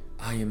 saying,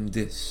 "I am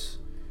this."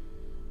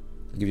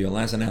 I'll give you a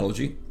last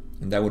analogy,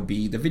 and that would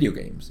be the video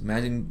games.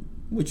 Imagine,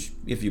 which,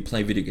 if you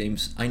play video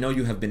games, I know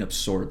you have been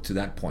absorbed to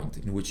that point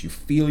in which you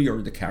feel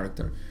you're the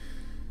character.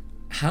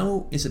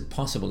 How is it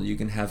possible that you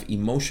can have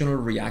emotional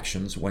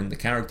reactions when the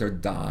character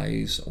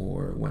dies,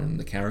 or when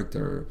the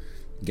character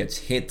gets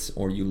hit,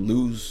 or you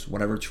lose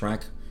whatever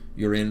track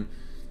you're in?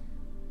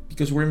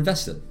 Because we're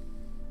invested.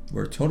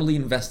 We're totally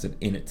invested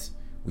in it.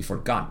 We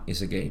forgot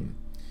it's a game.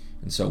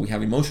 And so we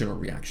have emotional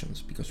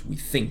reactions because we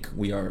think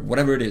we are,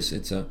 whatever it is,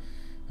 it's a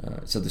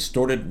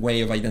distorted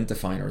way of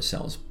identifying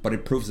ourselves, but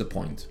it proves the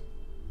point.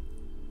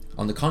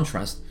 On the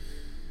contrast,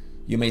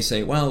 you may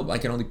say, well, I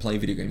can only play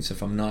video games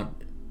if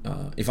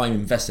I'm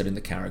invested in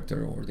the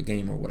character or the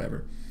game or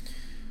whatever.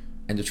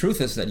 And the truth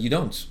is that you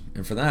don't.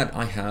 And for that,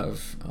 I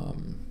have,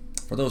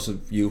 for those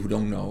of you who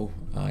don't know,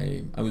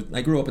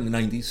 I grew up in the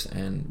 90s,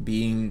 and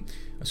being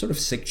a sort of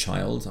sick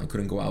child, I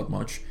couldn't go out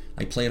much.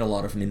 I played a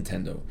lot of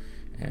Nintendo,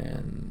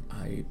 and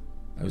I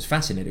was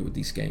fascinated with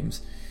these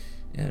games.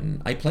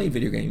 And I played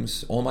video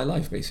games all my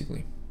life,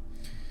 basically.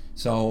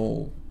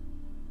 So,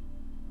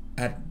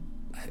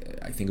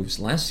 I think it was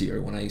last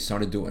year when I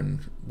started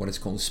doing what is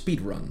called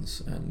speed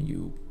runs, and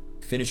you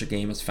finish a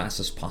game as fast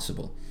as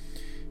possible.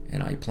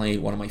 And I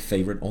played one of my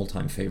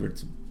all-time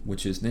favorites,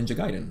 which is Ninja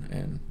Gaiden,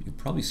 and you've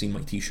probably seen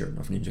my t-shirt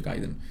of Ninja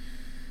Gaiden.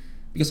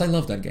 because I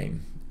love that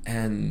game.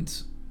 And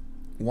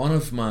one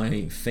of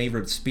my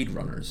favorite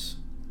speedrunners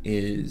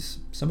is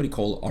somebody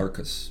called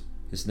Arcus.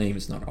 His name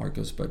is not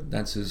Arcus, but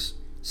that's his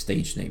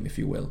stage name, if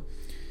you will.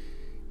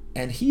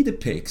 And he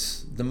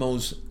depicts the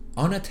most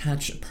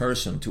unattached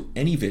person to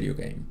any video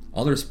game.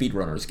 Other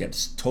speedrunners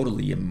get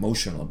totally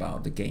emotional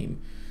about the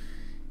game.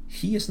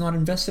 He is not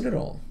invested at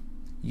all.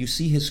 You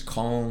see his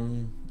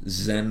calm,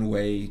 zen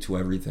way to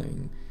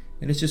everything.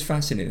 And it's just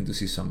fascinating to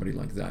see somebody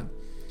like that.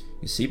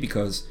 You see,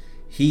 because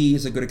he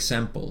is a good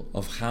example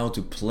of how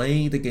to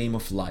play the game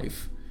of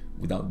life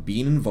without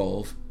being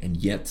involved and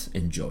yet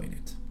enjoying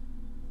it.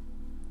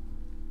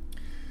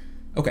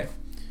 Okay,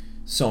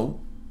 so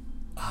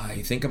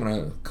I think I'm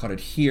gonna cut it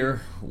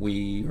here.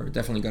 We are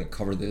definitely gonna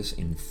cover this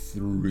in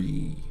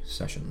 3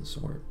 sessions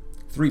or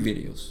 3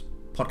 videos,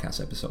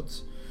 podcast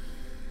episodes.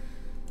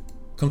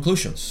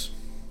 Conclusions.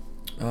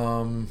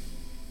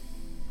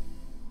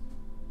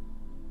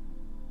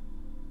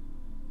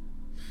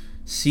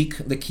 Seek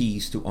the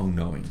keys to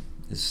unknowing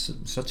is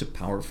such a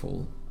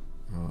powerful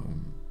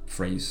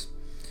phrase.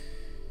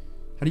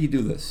 How do you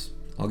do this?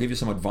 I'll give you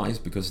some advice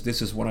because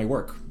this is what I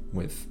work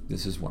with.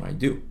 This is what I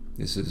do.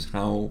 This is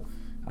how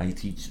I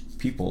teach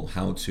people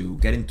how to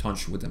get in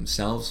touch with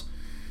themselves.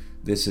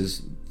 This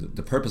is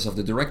the purpose of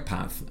the direct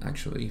path,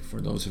 actually,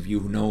 for those of you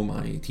who know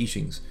my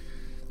teachings.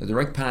 The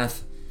direct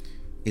path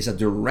is a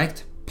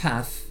direct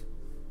path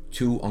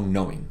to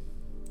unknowing.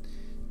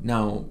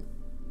 Now,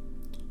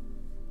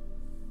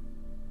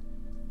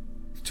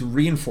 to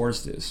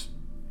reinforce this,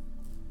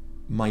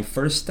 my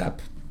first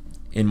step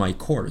in my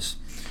course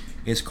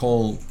is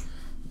called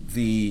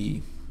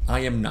the I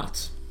am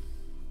not.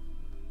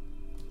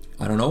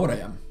 I don't know what I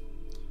am.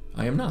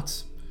 I am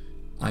not.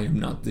 I am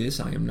not this,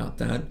 I am not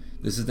that.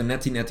 This is the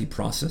neti-neti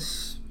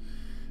process.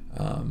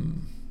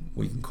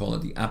 We can call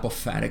it the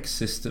apophatic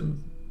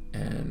system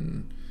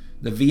and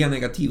the via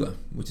negativa,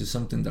 which is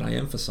something that I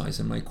emphasize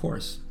in my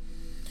course.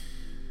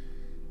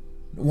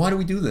 Why do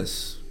we do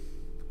this?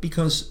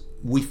 Because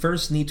we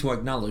first need to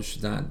acknowledge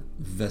that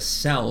the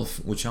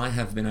self, which I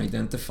have been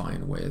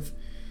identifying with,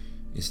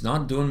 is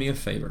not doing me a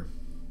favor.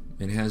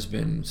 It has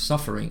been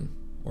suffering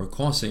or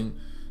causing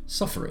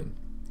suffering.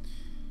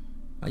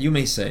 You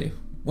may say,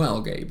 well,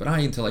 okay, but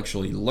I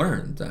intellectually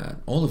learned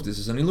that all of this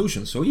is an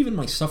illusion, so even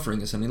my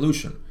suffering is an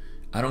illusion.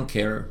 I don't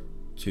care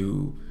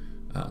to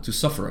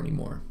suffer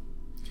anymore.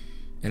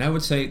 And I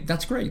would say,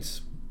 that's great.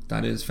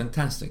 That is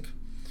fantastic.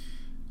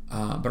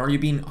 But are you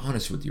being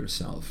honest with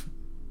yourself?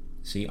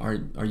 See, are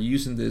you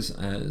using this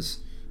as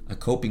a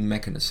coping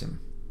mechanism?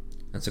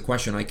 That's a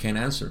question I can't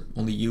answer.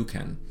 Only you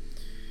can.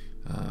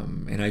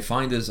 And I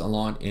find this a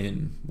lot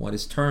in what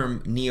is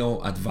termed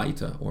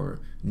neo-advaita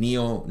or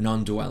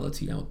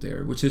neo-non-duality out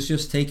there, which is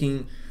just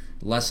taking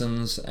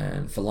lessons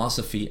and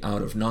philosophy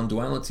out of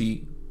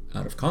non-duality,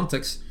 out of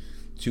context,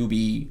 to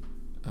be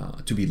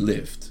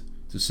lived.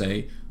 To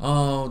say,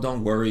 oh,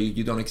 don't worry,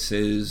 you don't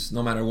exist,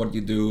 no matter what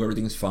you do,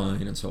 everything's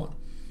fine, and so on.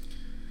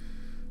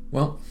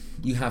 Well,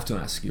 you have to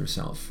ask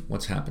yourself,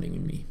 what's happening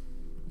in me?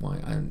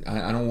 Why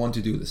I don't want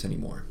to do this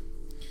anymore.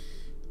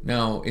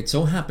 Now, it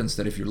so happens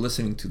that if you're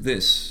listening to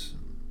this,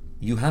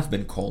 you have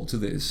been called to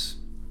this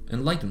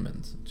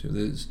enlightenment, to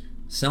this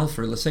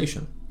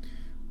self-realization.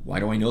 Why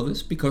do I know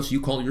this? Because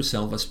you call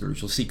yourself a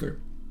spiritual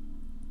seeker,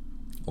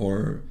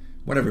 or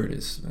whatever it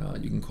is.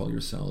 You can call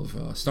yourself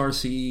a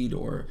starseed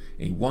or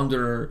a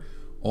wanderer.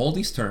 All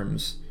these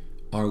terms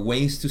are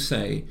ways to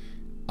say,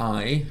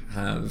 I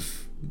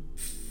have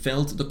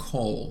felt the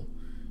call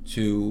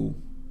to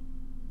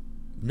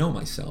know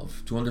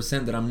myself, to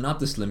understand that I'm not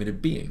this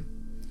limited being.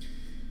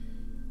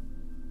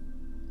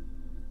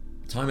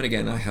 Time and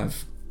again, I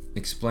have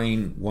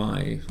explained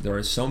why there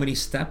are so many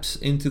steps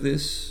into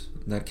this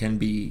that can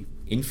be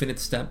infinite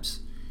steps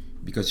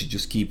because you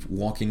just keep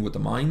walking with the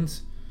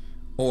mind,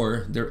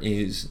 or there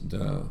is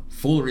the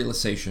full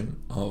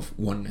realization of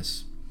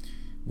oneness,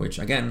 which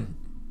again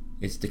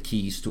is the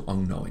keys to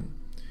unknowing.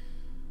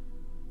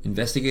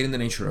 Investigating the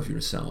nature of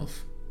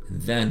yourself,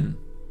 and then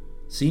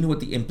seeing what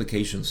the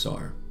implications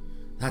are.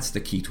 That's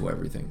the key to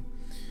everything.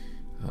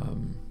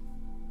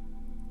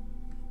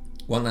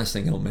 One last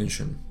thing I'll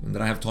mention, and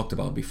that I have talked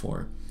about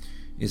before,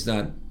 is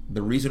that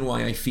the reason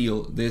why I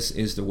feel this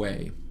is the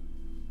way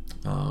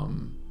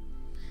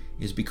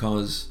is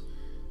because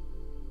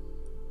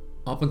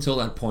up until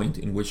that point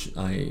in which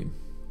I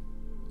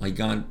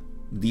got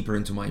deeper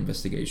into my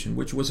investigation,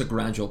 which was a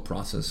gradual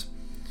process,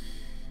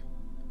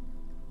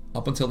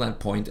 up until that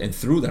point and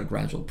through that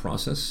gradual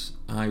process,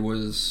 I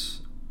was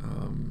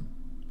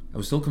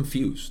still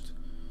confused,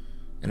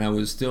 and I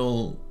was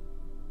still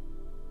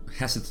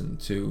hesitant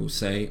to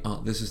say,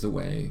 oh, this is the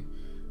way.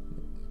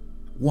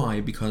 Why?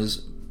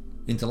 Because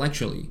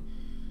intellectually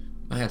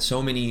I had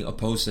so many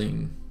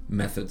opposing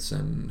methods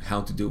and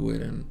how to do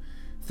it and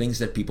things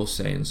that people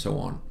say and so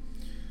on.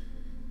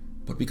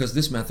 But because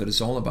this method is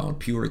all about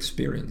pure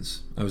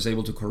experience, I was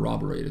able to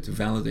corroborate it, to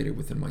validate it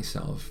within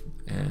myself,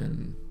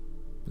 and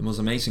the most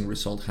amazing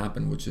result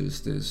happened, which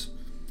is this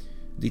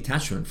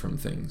detachment from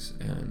things.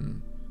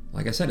 And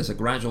like I said, it's a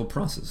gradual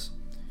process.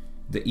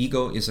 The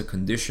ego is a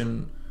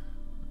conditioned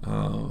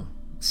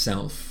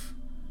self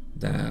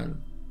that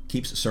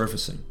keeps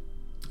surfacing,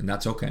 and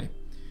that's okay,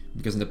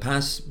 because in the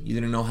past you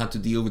didn't know how to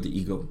deal with the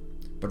ego,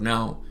 but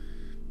now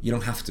you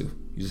don't have to.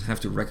 You just have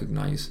to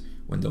recognize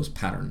when those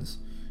patterns.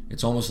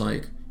 It's almost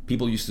like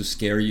people used to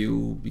scare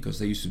you because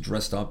they used to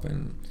dress up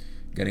and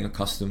getting a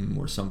costume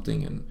or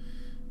something and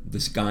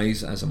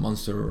disguise as a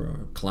monster or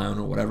a clown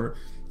or whatever,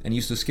 and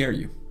used to scare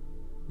you.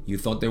 You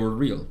thought they were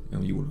real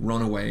and you would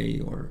run away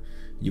or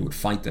you would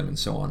fight them and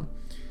so on.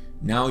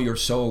 Now you're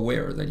so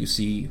aware that you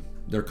see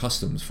their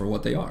customs for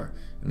what they are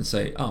and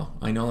say, oh,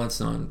 I know that's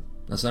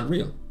not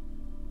real.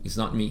 It's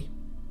not me.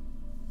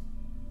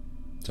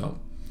 So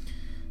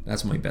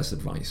that's my best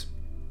advice.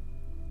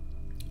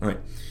 All right.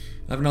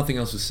 I have nothing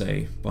else to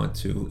say but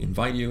to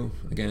invite you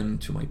again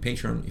to my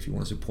Patreon if you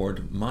want to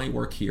support my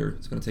work here.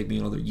 It's going to take me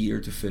another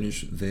year to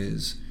finish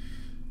this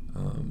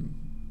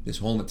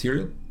whole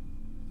material.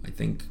 I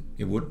think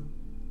it would,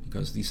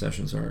 because these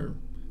sessions are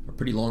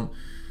pretty long.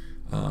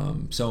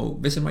 So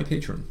visit my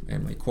Patreon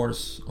and my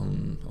course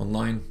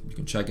online. You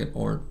can check it,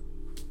 or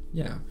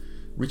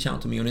reach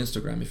out to me on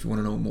Instagram if you want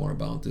to know more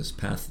about this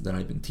path that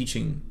I've been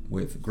teaching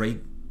with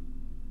great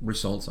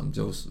results.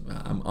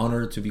 I'm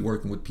honored to be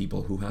working with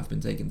people who have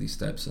been taking these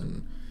steps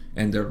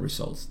and their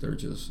results. They're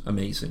just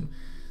amazing.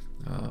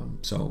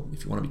 So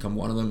if you want to become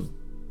one of them,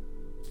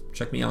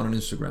 check me out on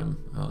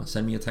Instagram.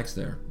 Send me a text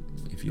there.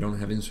 If you don't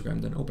have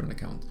Instagram, then open an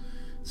account.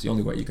 It's the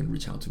only way you can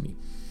reach out to me.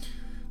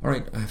 All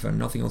right, I have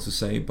nothing else to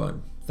say, but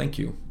thank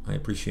you. I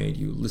appreciate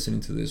you listening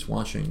to this,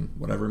 watching,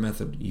 whatever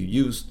method you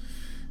used,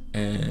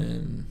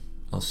 and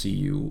I'll see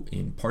you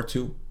in part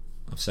 2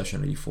 of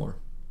session 84.